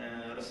can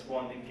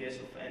respond in case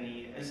of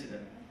any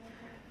incident.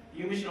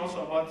 You mentioned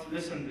also about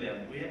lessons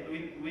learned. We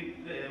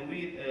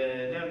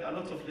learned a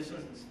lot of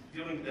lessons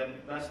during the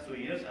past 2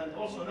 years, and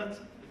also not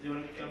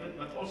during COVID,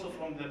 but also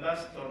from the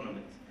past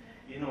tournament.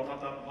 You know,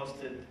 Qatar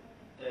hosted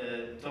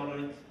a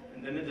tournament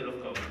in the middle of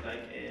COVID,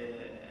 like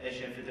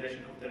Asian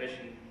Federation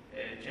Confederation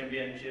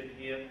Championship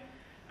here,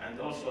 and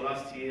also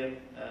last year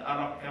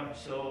Arab Cup.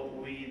 So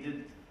we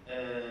did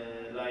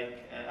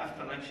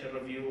after an action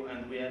review,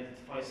 and we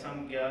identified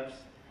some gaps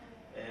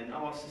in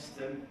our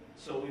system.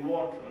 So we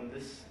worked on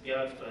these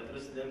gaps to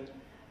address them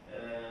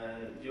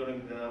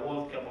during the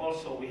World Cup.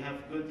 Also, we have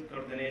good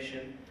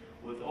coordination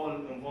with all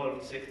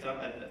involved sector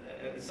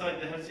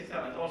inside the health sector,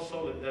 and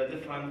also with the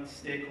different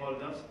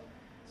stakeholders,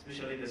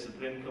 especially the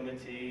Supreme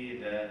Committee,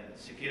 the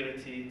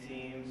security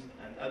teams,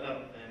 and other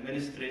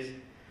ministries,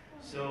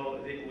 so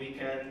that we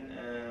can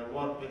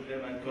work with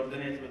them and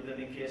coordinate with them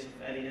in case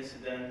of any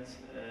incident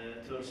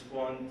to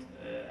respond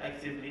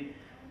actively.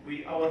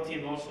 Our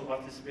team also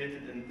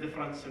participated in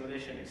different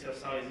simulation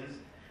exercises.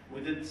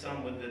 We did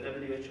some with the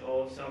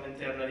WHO, some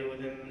internally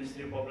with the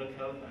Ministry of Public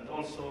Health, and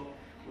also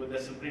with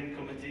the Supreme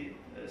Committee,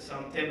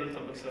 some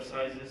tabletop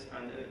exercises,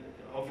 and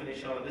hopefully,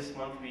 inshallah, this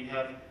month we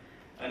have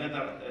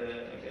another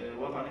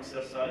one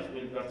exercise.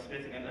 We'll be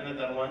participating in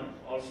another one.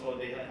 Also,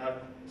 they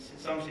have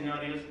some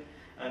scenarios,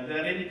 and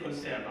they're really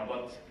concerned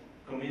about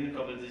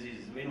communicable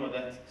diseases. We know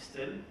that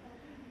still.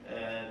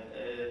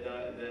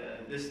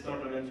 This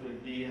tournament will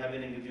be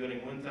happening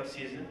during winter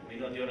season. We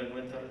know during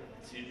winter,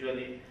 it's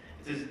usually,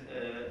 it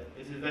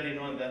is very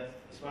known that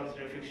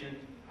respiratory infection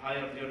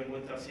higher during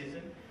winter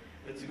season.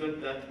 It's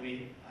good that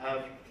we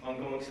have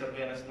ongoing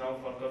surveillance now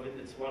for COVID.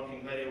 It's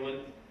working very well.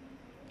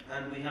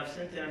 And we have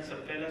sentinel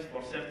surveillance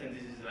for certain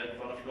diseases, like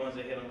for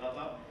influenza here in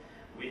Qatar.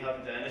 We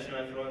have the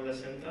National Influenza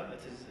Center.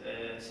 It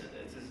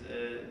is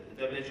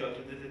WHO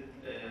accredited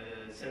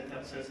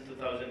center since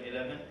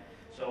 2011.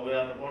 So we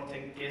are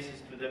reporting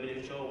cases to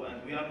WHO,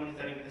 and we are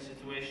monitoring the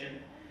situation.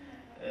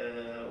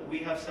 We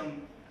have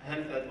some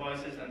health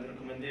advices and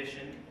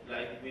recommendation,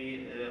 like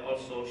we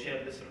also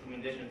share this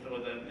recommendation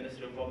through the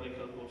Ministry of Public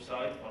Health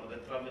website for the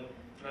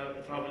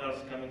travelers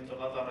coming to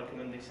Qatar,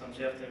 recommending some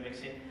certain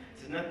vaccine.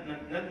 It is not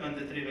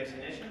mandatory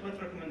vaccination,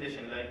 but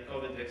recommendation like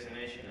COVID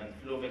vaccination and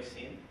flu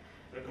vaccine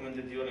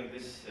recommended during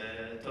this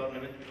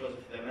tournament because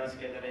of the mass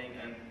gathering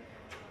and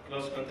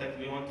close contact.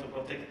 We want to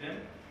protect them.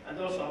 And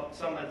also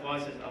some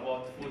advices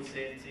about food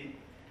safety.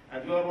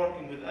 And we are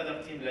working with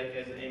other teams, like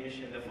as I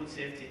mentioned, the food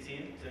safety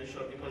team, to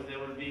ensure, because there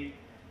will be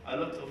a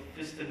lot of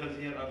festivals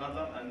here in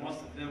Qatar, and most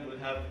of them will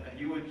have a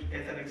huge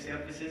catering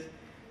services.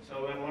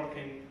 So we're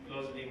working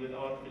closely with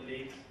our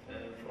colleagues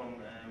from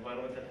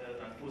environmental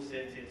health and food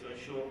safety to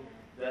ensure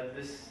that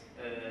this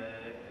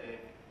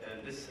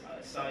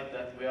site,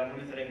 that we are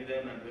monitoring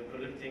them and we're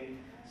collecting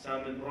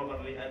sample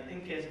properly, and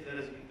in case there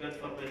is, God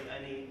forbid,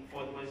 any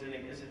food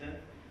poisoning incident,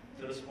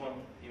 to respond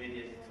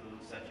immediately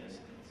to such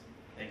incidents.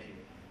 Thank you.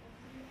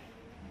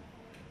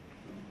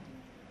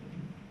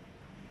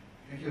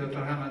 Thank you,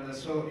 Dr. Hamad.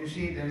 So you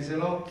see, there is a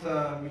lot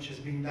which has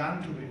been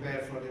done to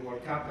prepare for the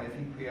World Cup. I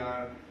think we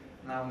are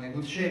now in a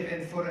good shape.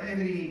 And for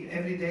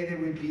every day there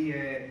will be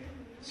a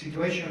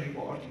situation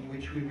report in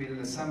which we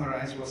will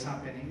summarize what's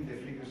happening the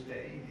previous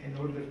day in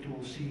order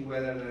to see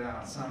whether there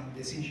are some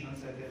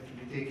decisions that have to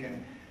be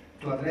taken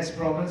to address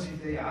problems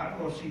if they are,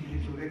 or simply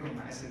to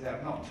recognize that they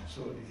are not.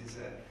 So this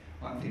is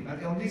one thing.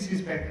 But on this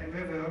respect, and we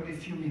have only a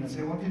few minutes,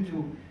 I wanted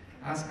to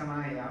ask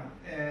Amaya,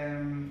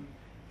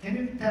 can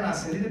you tell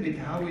us a little bit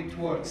how it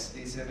works,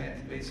 this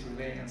event-based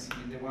surveillance,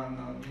 the one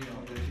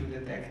that you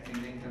detect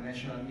in the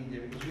international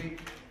media? Because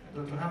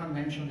Dr. Hamad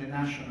mentioned the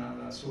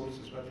national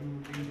sources, but we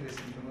would be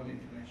interested to know the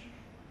international.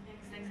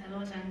 Thanks a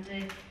lot,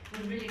 and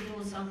we really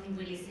do something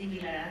really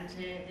similar, and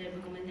the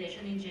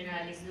recommendation in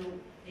general is do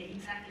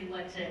exactly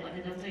what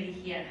the doctor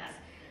here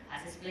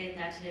has explained,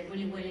 that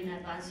really well in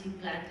advance you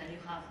plan and you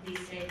have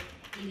this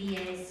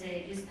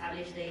EBS, you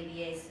establish the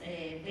EBS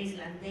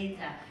baseline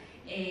data.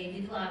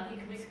 You do a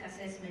quick risk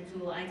assessment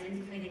to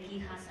identify the key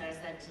hazards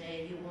that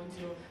you want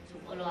to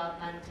follow up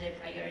and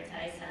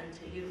prioritize,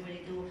 and you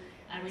really do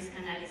a risk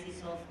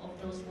analysis of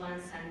those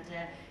ones, and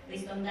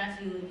based on that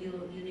you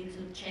need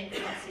to check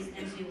what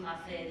systems you have,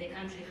 the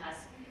country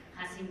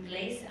has in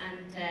place,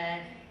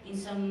 and we've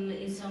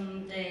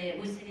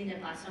seen in the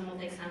past some of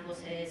the examples,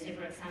 say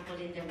for example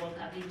in the World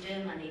Cup in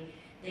Germany,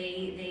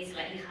 they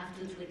slightly have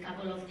to tweak a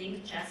couple of things,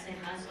 just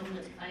have some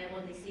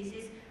notifiable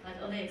diseases, but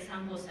other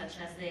examples such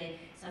as the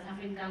South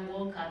African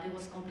World Cup, it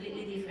was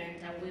completely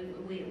different,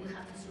 and we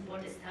have to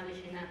support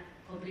establishing a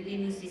completely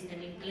new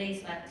system in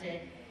place, but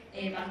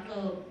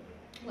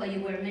what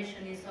you were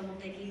mentioning, some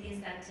of the key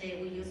things that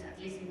we use, at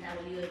least in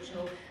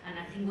WHO, and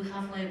I think we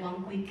have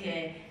one quick,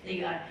 there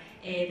you are.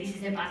 This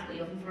is the pathway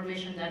of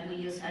information that we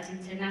use at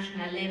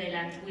international level,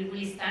 and we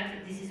really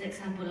started, this is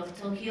example of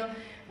Tokyo.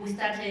 We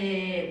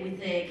started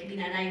with keeping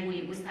an eye,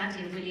 we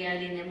started really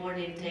early in the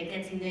morning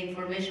getting the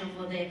information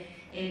for the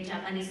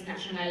Japanese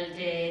National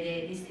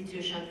the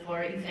Institution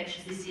for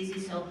Infectious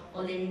Diseases, so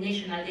all the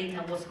national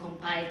data was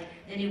compiled.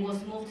 Then it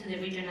was moved to the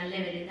regional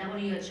level. In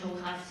WHO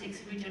we have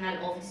 6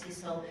 regional offices,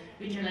 so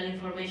regional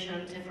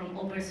information from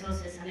open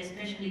sources, and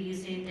especially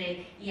using the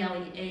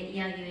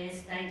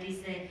EIUS, that is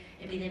the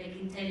epidemic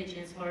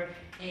intelligence for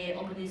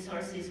open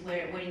sources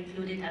were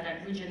included at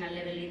a regional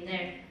level in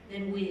there.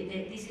 Then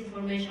this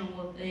information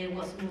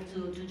was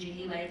moved to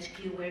Geneva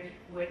HQ, where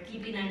we're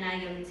keeping an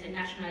eye on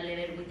international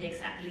level with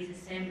exactly the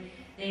same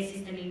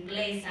system in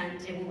place, and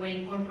we were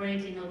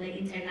incorporating all the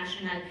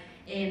international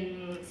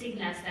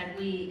signals that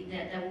we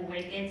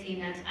were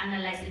getting and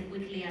analyzing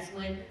quickly as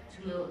well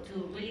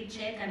to really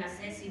check and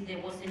assess if there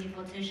was any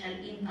potential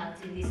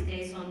impact, in this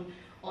case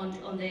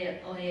on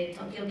the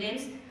Tokyo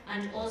Games,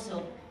 and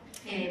also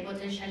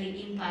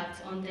potentially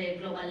impact on the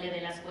global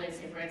level as well.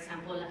 Say, for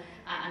example,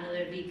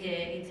 another big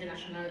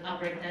international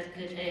outbreak that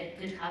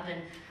could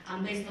happen.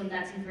 And based on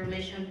that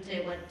information,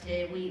 what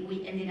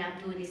we ended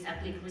up doing is a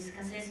quick risk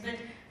assessment,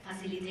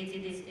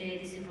 facilitated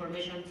this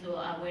information to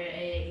our,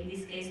 in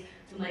this case,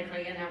 to my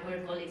colleague and our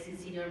colleagues in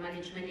senior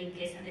management in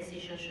case a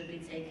decision should be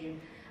taken.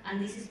 And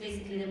this is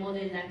basically the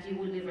model that you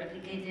will be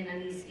replicating,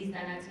 and is done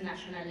at a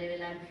national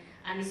level,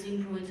 and is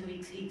improving to be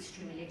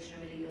extremely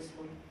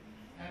useful.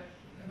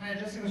 May I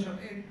just a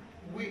question?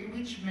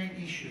 Which main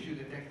issues you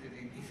detected,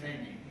 if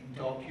any, in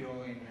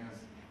Tokyo,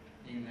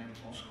 in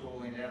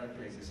Moscow, in other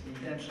places, in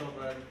terms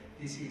of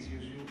disease?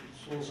 You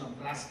saw some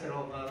cluster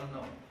of, I don't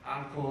know,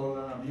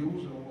 alcohol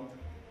abuse or what?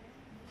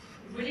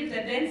 Really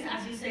depends,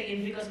 as you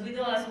say, because we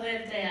do as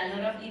well a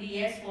lot of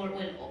EBS for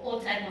all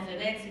type of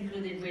events,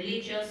 including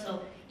religious,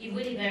 so it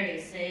really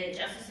varies.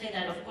 Just to say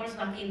that, of course,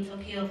 back in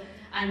Tokyo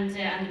and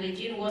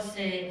Beijing was,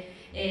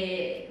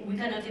 we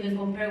cannot even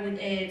compare with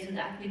to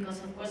that, because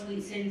of course we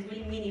see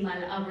really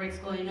minimal outbreaks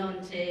going on,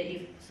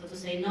 if so to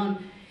say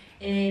none.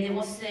 There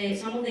was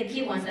some of the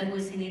key ones that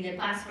we've seen in the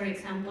past. For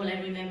example, I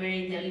remember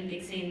in the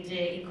Olympics in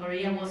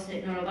Korea was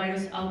the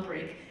norovirus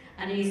outbreak,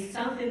 and it's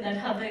something that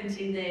happened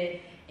in the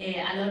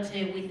a lot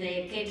with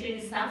the catering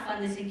staff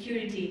and the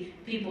security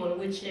people,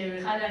 which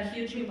had a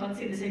huge impact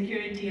in the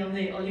security of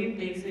the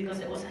Olympics, because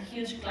there was a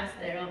huge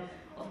cluster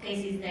of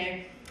cases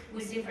there.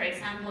 We see, for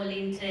example,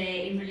 in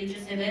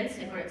religious events,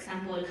 for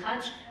example,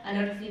 Hajj, a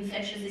lot of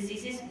infectious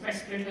diseases,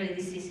 respiratory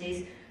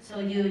diseases. So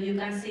you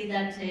can see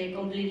that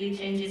completely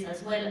changes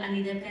as well, and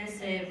it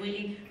depends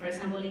really. For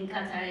example, in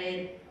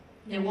Qatar,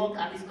 the World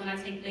Cup is going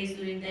to take place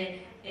during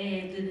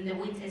the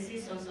winter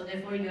season, so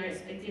therefore you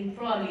are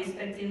probably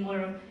expecting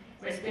more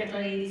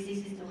respiratory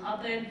diseases to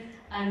happen,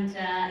 and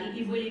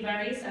it really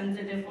varies, and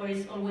therefore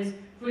it's always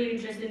really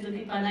interesting to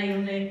keep an eye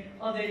on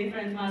the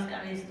different mass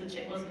carriers to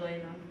check what's going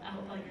on. I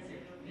hope I can say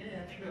it.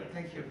 Yeah, sure.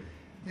 Thank you.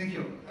 Thank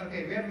you.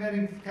 Okay, we have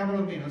a couple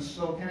of minutes,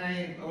 so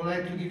I would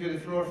like to give you the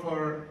floor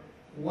for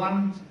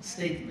one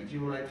statement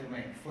you would like to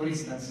make. For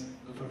instance,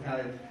 Dr.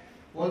 Khaled,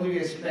 what do you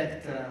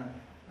expect?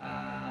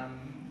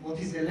 What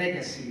is the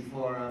legacy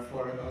for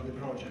the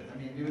project? I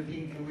mean, do you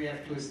think we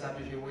have to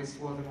establish a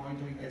wastewater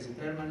monitoring as a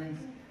permanent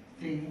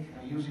thing,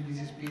 using this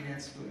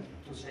experience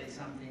to say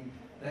something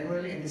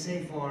regularly, and the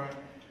same for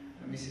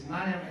Mrs.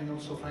 Mariam, and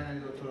also finally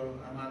Dr.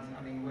 Ahmad,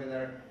 I mean,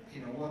 whether,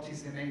 what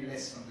is the main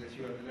lesson that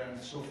you have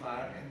learned so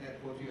far, and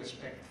that what you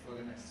expect for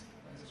the next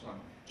one?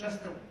 Just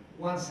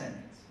one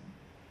sentence.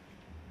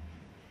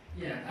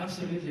 Yeah,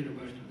 absolutely,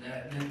 Roberto.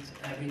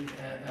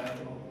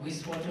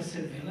 Wastewater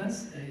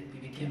surveillance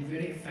became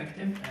very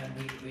effective, and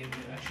we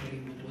actually,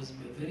 it was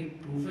very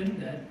proven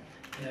that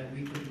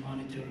we could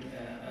monitor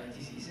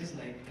diseases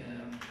like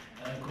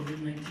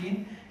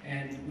COVID-19,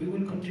 and we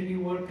will continue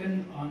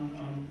working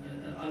on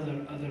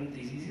other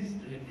diseases.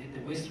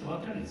 The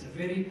wastewater is a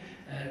very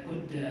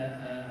good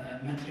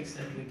metrics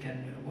that we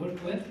can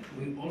work with.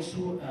 We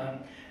also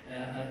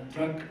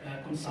drug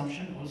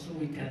consumption also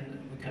we can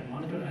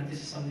monitor, and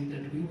this is something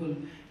that we will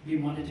be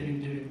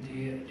monitoring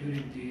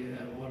during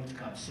the World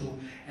Cup. So,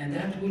 and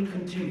that will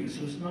continue.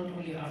 So it's not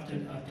only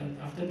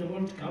after the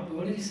World Cup. We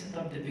already set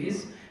up the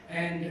base,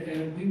 and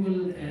we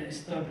will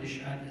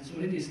establish, and it's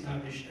already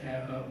established,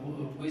 a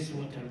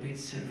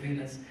wastewater-based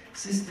surveillance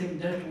system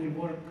that will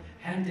work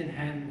hand in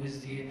hand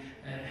with the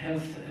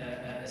health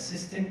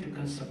system to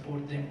can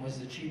support them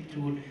with a cheap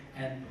tool,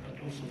 and but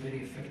also very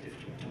effective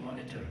to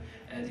monitor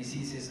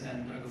diseases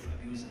and drug of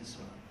abuse and so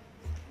on.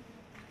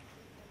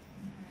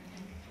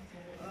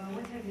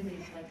 What I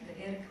believe, like the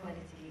air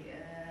quality,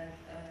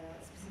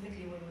 specifically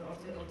specifically when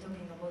we're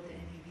talking about the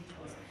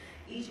individuals.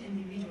 Each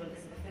individual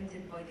is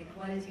affected by the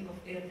quality of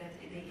air that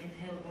they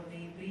inhale or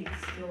they breathe.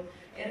 So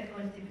air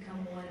quality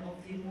become one of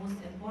the most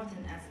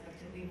important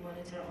aspects we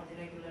monitor on a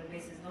regular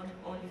basis, not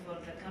only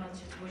for the current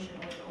situation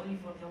or only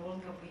for the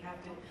World Cup. We have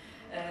to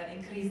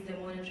increase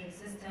the monitoring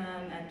system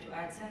and to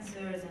add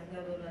sensors and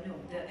blah, blah, blah. No,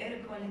 the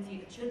air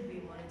quality, it should be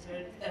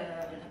monitored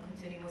on a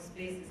continuous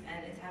basis,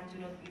 and it have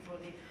to not be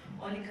for the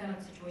only current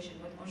situation,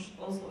 but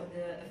also in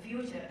the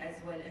future as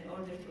well, in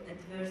order to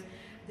adverse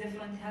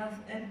different health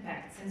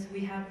impacts. Since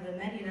we have the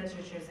many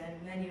literatures and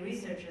many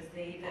researchers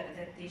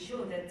that they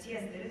show that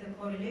yes, there is a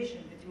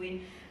correlation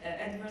between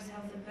adverse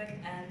health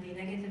effect and the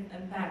negative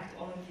impact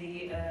on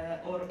the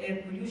or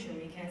air pollution,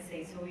 we can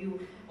say. So you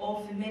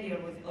all familiar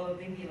with, or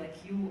maybe like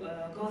you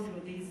go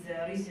through these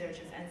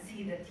researches and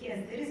see that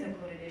yes, there is a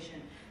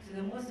correlation. So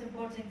the most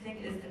important thing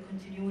is the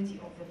continuity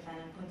of the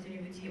plan,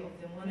 continuity of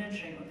the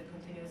monitoring of the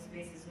continuous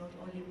basis, not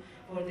only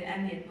for the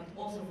ambient but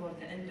also for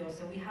the indoor.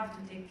 So we have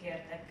to take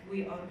care that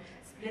we are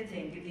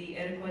splitting the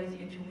air quality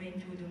into main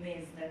two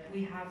domains that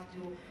we have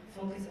to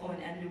focus on,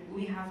 and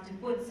we have to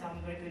put some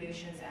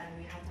regulations and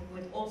we have to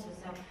put also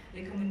some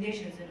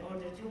recommendations in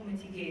order to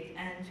mitigate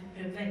and to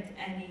prevent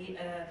any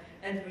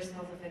adverse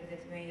health effect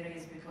that may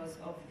arise because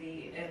of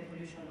the air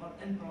pollution or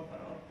improper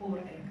or poor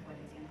air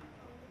quality.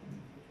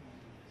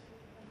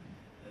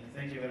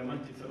 Thank you very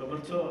much, Dr.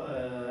 Roberto.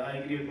 I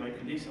agree with my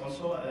colleagues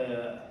also.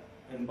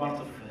 In part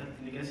of health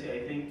legacy,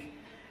 I think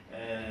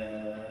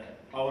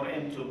our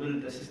aim to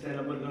build a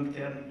sustainable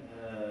long-term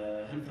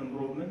health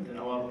improvement in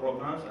our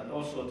programs, and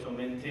also to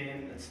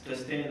maintain and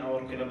sustain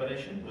our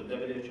collaboration with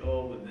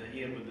WHO,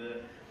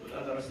 with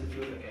other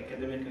institutes, like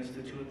academic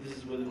institute.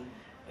 This will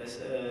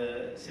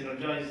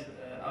synergize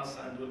us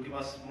and will give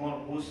us more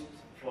boost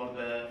for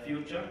the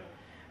future.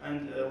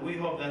 And we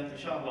hope that,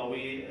 inshallah,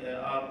 we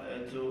are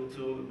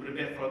to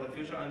prepare for the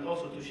future and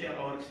also to share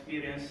our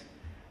experience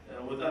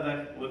with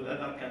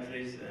other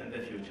countries in the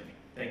future.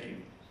 Thank you.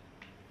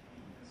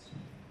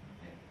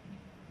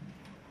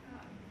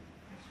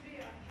 Actually,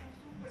 I have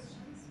two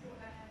questions.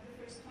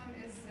 The first one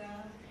is,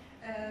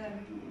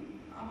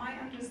 am I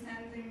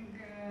understanding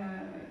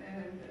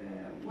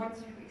what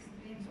you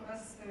explained to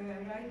us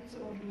right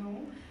or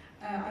no?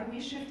 Are we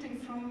shifting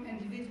from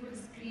individual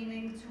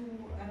screening to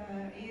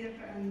air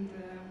and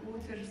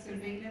water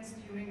surveillance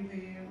during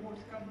the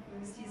World Cup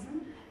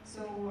season?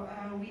 So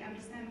we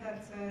understand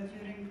that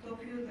during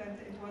Tokyo that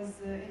it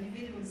was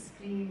individual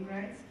screening,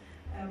 right?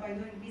 By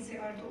doing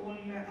PCR to all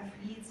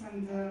athletes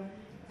and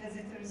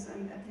visitors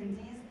and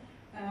attendees.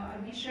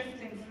 Are we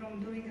shifting from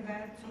doing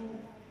that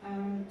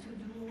to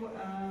do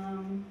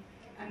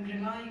and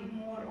relying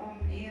more on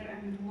air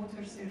and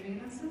water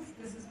surveillances?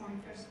 This is my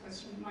first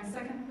question. My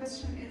second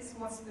question is,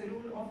 what's the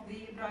role of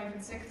the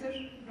private sector,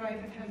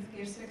 private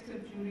healthcare sector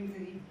during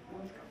the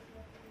World Cup?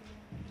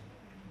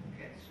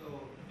 Okay, so,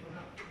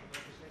 Tuna, would you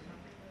like to say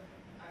something?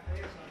 I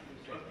have something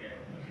to say. Okay.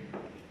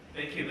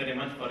 Thank you very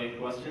much for your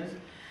questions.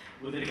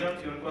 With regard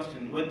to your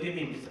question, what do you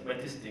mean by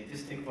testing?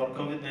 Testing for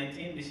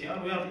COVID-19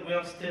 PCR? We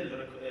are still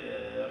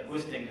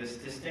requesting this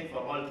testing for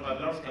all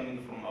travelers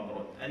coming from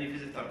abroad. Any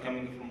visitor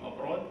coming from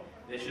abroad,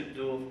 they should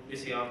do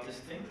PCR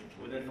testing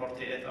within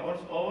 48 hours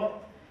or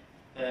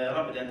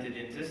rapid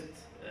antigen test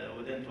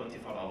within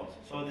 24 hours.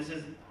 So this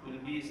will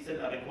be still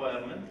a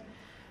requirement.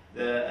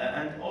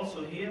 And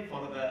also here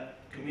for the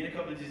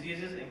communicable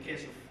diseases, in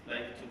case of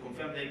to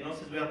confirm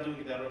diagnosis, we are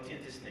doing the routine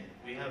testing.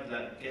 We have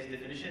the case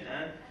definition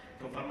and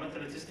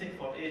confirmatory testing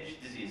for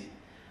each disease.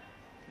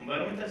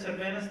 Environmental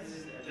surveillance, this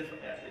is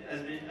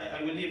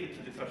I will leave it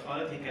to Dr.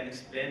 Khalid, he can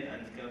explain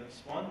and can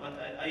respond, but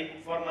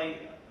for my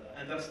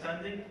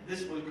understanding,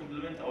 this will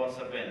complement our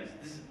surveillance.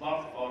 This is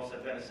part of our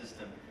surveillance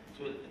system.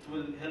 So it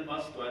will help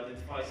us to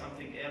identify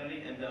something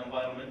early in the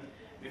environment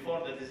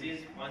before the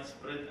disease might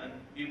spread and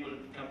people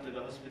come to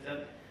the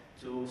hospital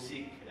to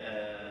seek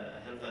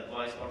health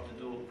advice or to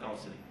do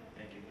counseling.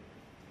 Thank you.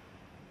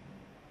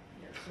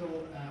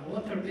 So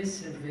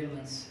water-based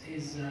surveillance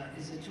is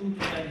a tool to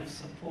kind of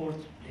support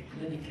the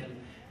clinical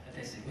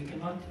testing. We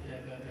cannot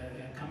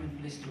come in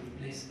place to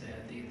replace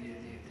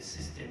the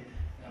system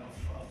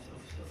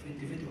of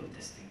individual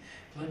testing,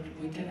 but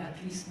we can at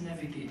least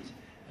navigate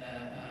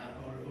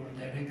or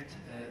direct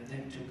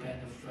them to kind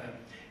of,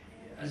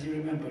 as you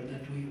remember,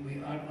 that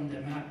we are on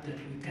the map that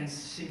we can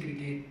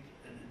segregate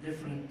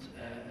different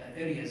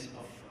areas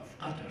of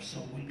Qatar, so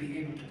we'll be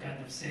able to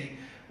kind of say,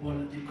 well,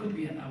 there could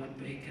be an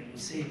outbreak and we'll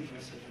say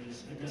versus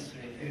this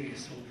industrial area.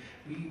 So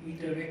we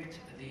direct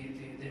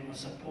them a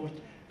support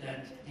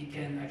that they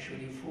can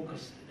actually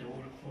focus the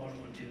workforce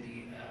onto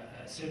the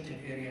certain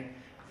area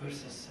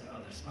versus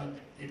others. But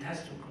it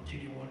has to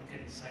continue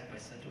working side by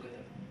side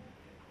together.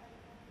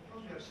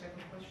 What was your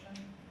second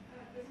question?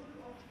 The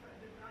role of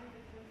the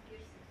private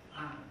healthcare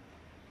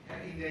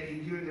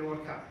sector. During the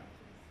World Cup.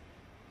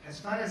 As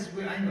far as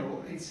I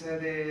know, it's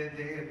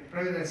the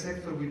private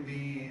sector will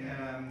be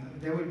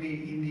there will be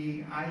in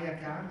the AYA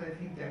card. I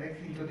think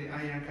directly into the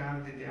AYA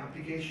card, the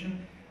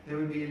application, there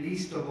will be a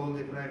list of all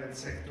the private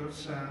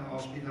sectors,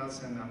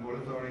 hospitals and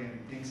ambulatory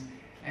and things,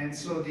 And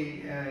so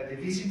the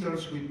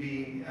visitors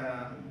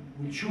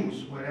will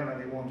choose wherever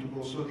they want to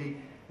go. So the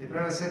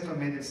private sector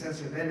made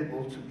themselves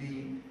available to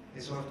be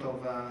a sort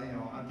of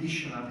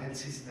additional health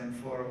system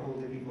for all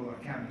the people who are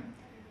coming.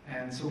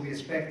 And so we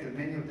expect that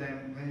many of the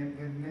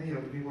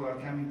people who are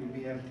coming will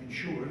be health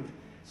insured,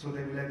 so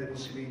they will have the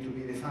possibility to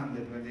be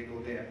refunded when they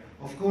go there.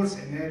 Of course,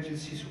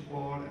 emergency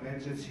support,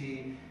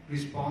 emergency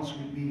response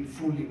will be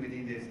fully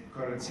within the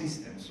current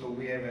system. So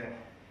we are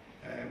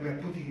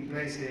putting in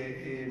place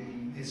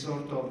a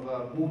sort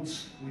of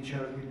booths which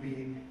will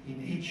be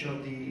in each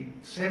of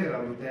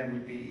several of them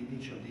will be in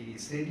each of the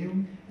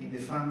stadium. In the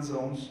fun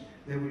zones,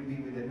 they will be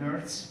with the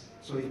nurse.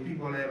 So if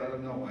people have, I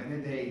don't know, an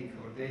headache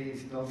or they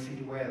don't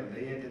feel well,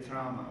 they had a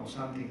trauma or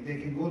something, they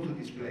can go to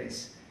this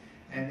place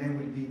and they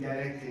will be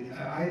directed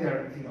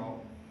either,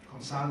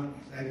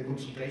 have a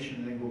consultation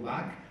and then go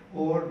back,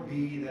 or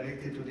be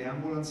directed to the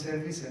ambulance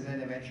service and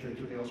then eventually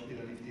to the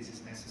hospital if this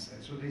is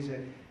necessary. So there's a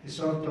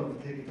sort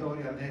of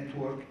territorial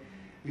network,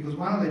 because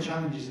one of the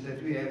challenges is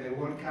that we have a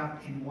World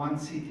Cup in one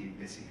city,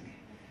 basically,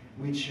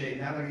 which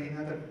in other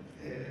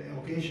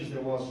occasions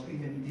there was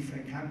even in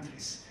different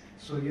countries.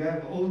 So you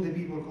have all the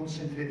people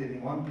concentrated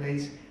in one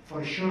place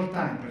for a short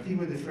time,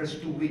 particularly the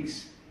first 2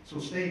 weeks. So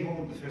stay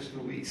home the first 2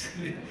 weeks,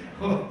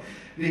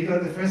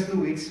 because the first 2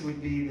 weeks will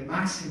be the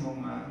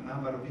maximum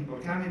number of people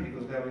coming,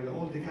 because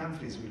all the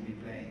countries will be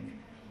playing.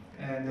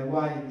 And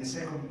while in the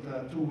second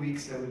 2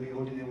 weeks there will be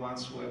only the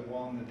ones who have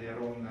won their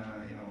own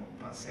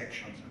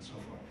sections and so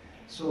forth.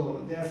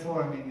 So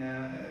therefore, I mean,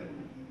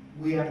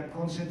 we are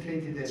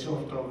concentrated a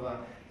sort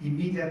of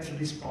immediate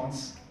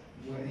response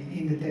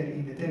in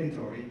the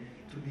territory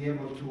to be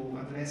able to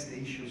address the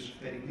issues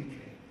very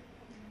quickly.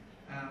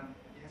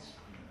 Yes.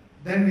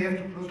 Then we have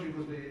to close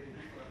because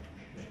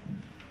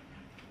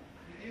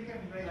you can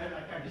break.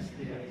 I can just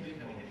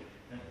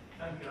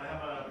thank you. I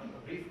have a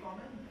brief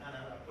comment and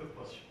a quick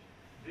question.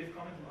 Brief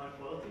comment on air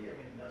quality. I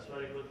mean, that's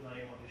very good,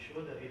 Mariam, what you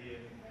showed. That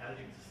really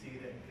encouraging to see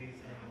the increase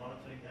in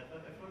monitoring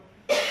effort.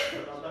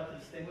 But I'd like to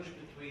distinguish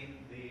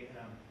between the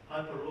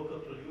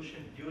hyper-local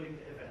pollution during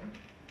the event.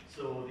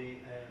 So the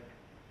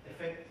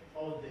effect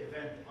of the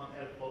event on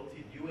air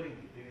quality during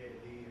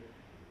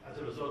as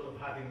a result of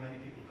having many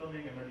people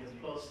coming, 1 million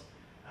plus,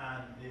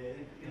 and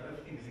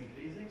everything is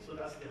increasing. So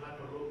that's the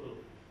hyper-local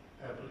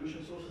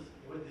pollution sources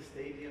with the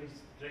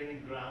stadiums,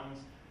 training grounds,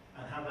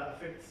 and how that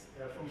affects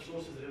from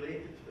sources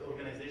related to the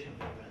organization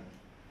of the event.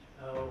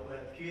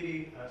 At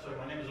Kiri, sorry,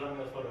 my name is Rami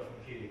Al-Farah from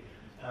Kiri.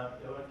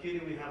 At Kiri,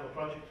 we have a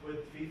project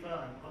with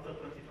FIFA and Qatar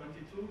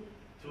 2022,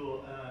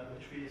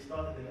 which we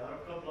started in the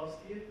Arab Cup last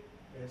year,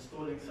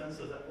 installing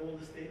sensors at all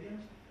the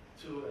stadiums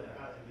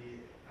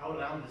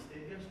around the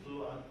stadiums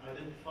to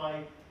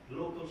identify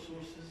local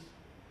sources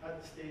at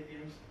the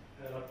stadiums,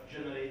 like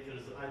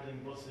generators,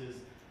 idling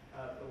buses,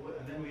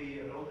 and then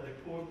we wrote a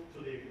report to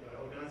the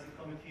organizing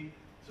committee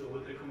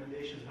with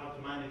recommendations how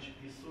to manage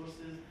these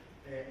sources,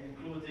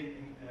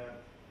 including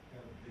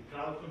the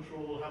crowd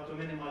control, how to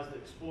minimize the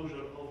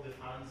exposure of the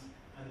fans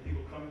and the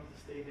people coming to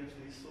the stadiums to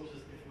these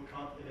sources if we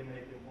can't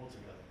eliminate them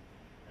altogether.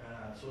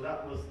 So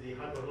that was the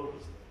hyper-local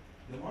stuff.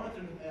 The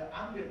monitoring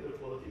ambient air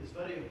quality is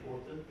very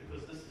important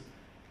because this is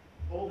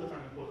all the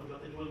time important, but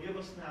it will give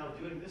us now,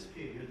 during this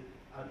period,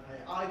 an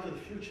eye to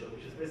the future,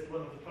 which is basically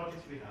one of the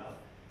projects we have,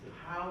 to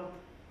how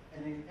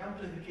an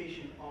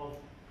amplification of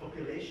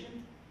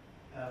population,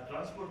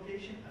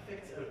 transportation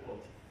affects air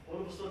quality. All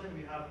of a sudden,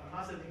 we have a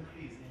massive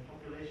increase in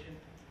population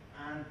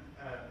and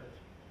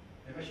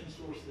emission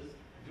sources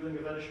during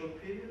a very short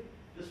period.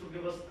 This will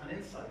give us an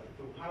insight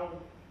into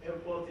how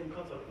air quality in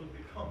Qatar could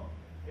become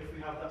if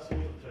we have that sort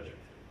of trajectory.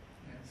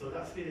 So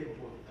that's really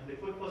important. And the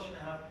quick question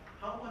I have,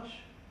 how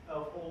much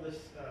of all this,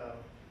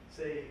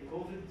 say,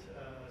 COVID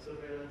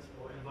surveillance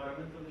or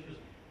environmental issues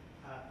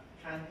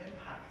can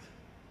impact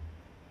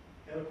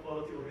air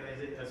quality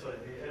organization,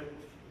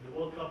 the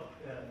World Cup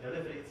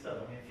delivery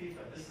itself? I mean,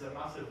 FIFA, this is a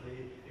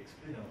massively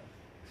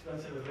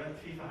expensive event.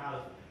 FIFA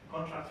has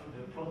contracts with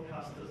the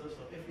broadcasters and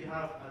stuff. If we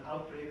have an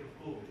outbreak of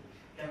COVID,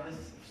 can this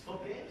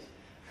stop games?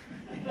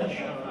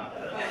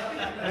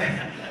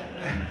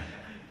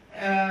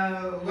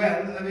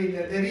 Well, I mean,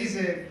 there is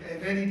a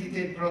very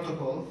detailed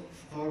protocol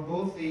for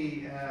both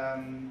the,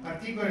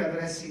 particularly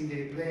addressing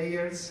the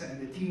players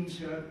and the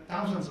teams,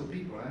 thousands of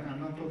people, I'm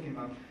not talking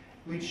about,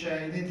 which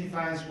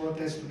identifies what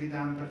has to be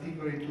done,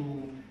 particularly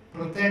to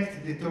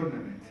protect the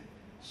tournament.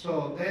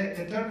 So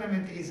the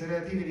tournament is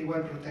relatively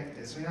well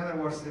protected. So in other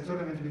words, the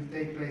tournament will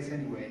take place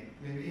anyway,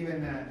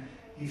 even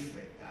if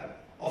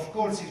of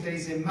course, if there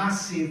is a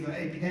massive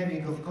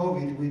epidemic of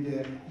COVID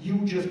with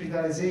huge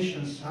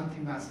hospitalizations,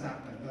 something must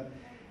happen. But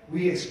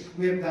we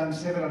have done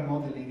several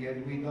modeling,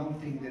 and we don't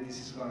think that this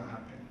is going to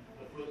happen.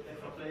 But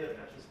if a player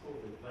catches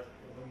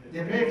COVID,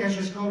 the player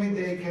catches COVID,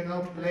 they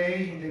cannot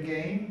play in the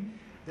game.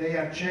 They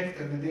are checked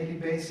on a daily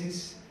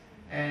basis,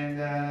 and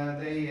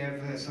they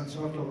have some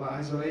sort of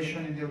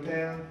isolation in the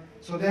hotel.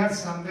 So there are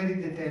some very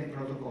detailed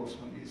protocols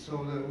on this. So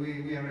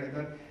we are,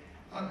 but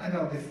I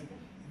know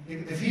the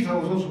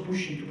FIFA was also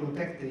pushing to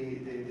protect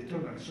the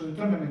tournament. So the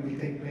tournament will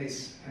take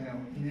place,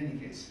 in any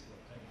case.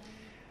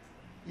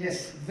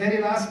 Yes,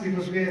 very last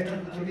because we have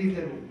to leave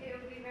the room. It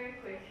will be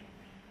very quick.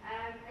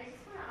 I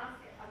just want to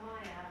ask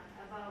Amaya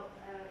about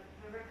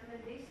the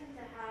recommendation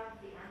to have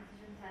the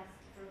antigen test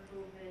for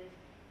COVID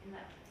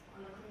on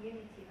the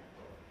community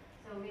level.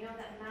 So we know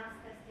that mass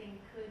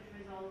testing could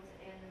result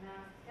in the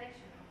mass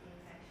detection of the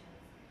infections.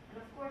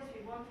 And of course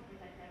we want to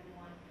protect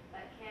everyone,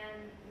 but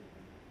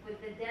with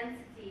the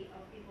density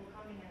of people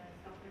coming in, as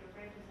Dr.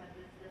 Roberto said,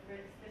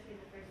 especially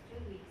the first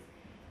 2 weeks,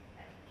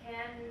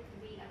 can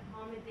we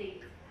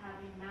accommodate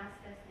having mass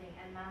testing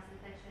and mass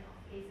detection of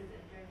cases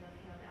in terms of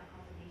the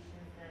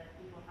accommodations that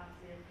people have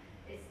to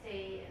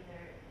stay in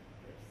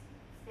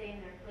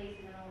their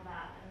places and all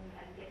that and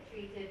get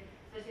treated,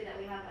 especially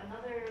that we have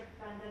another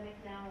pandemic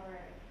now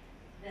or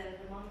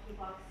the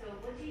monkeypox. So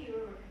what do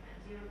you recommend?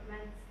 Do you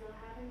recommend still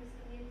having this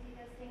community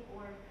testing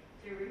or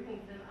to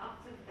remove them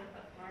out of the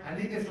market? I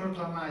leave the floor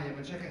to Amaya,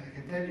 but I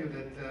can tell you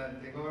that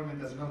the government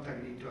does not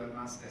agree to have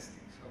mass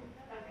testing. So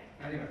Okay.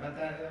 anyway, but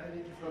I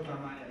leave the floor to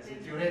Amaya as a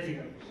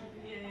theoretical.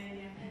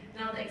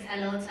 No, thanks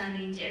a lot. And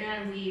in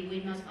general,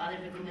 we're not further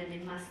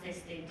recommending mass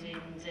testing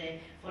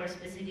for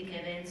specific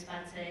events,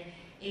 but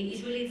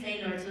it's really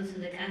tailored to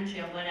the country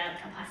and what are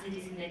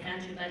capacities in the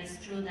country. But it's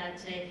true that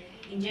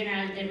in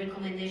general, the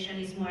recommendation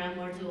is more and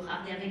more to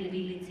have the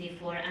availability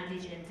for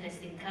antigen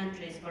tests in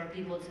countries for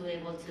people to be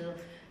able to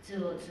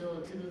do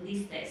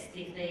this test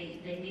if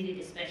they need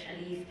it,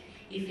 especially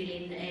if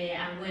feeling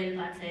unwell.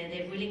 But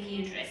the really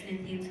key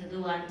interesting thing to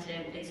do, and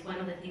it's one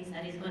of the things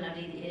that is going to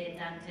be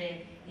done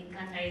in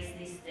Qatar, is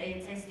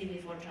this testing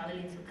before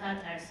traveling to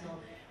Qatar. So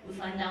we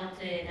find out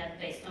that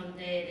based on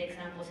the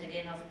examples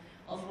again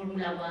of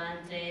Formula One,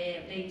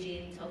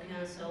 Beijing, Tokyo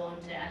and so on,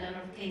 a lot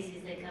of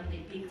cases they can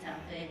be picked up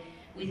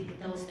with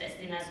those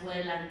testing as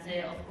well.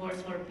 And of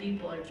course for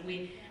people,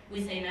 we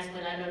say as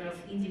well a lot of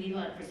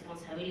individual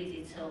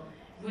responsibility. So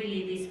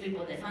really these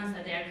people, the fans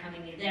that they are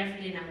coming in, they are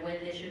feeling unwell,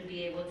 they should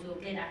be able to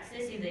get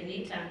access if they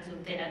need and to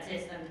get a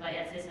test and buy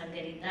a test and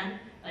get it done.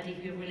 But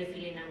if you're really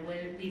feeling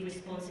unwell, be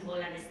responsible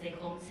and stay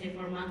home, safe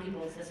for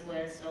monkeypox as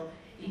well. So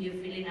if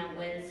you're feeling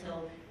unwell,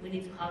 so we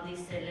need to have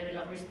this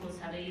level of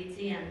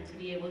responsibility and to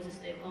be able to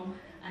stay home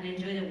and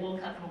enjoy the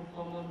World Cup from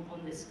home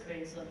on the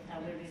screen. So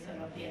that will be sort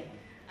of, yeah,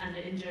 and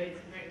enjoy it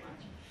very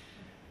much.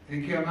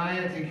 Thank you,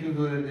 Amaya. Thank you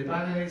to the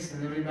panelists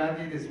and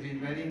everybody. It's been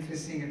very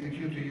interesting, and thank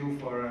you to you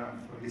for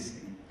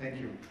listening. Thank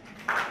you.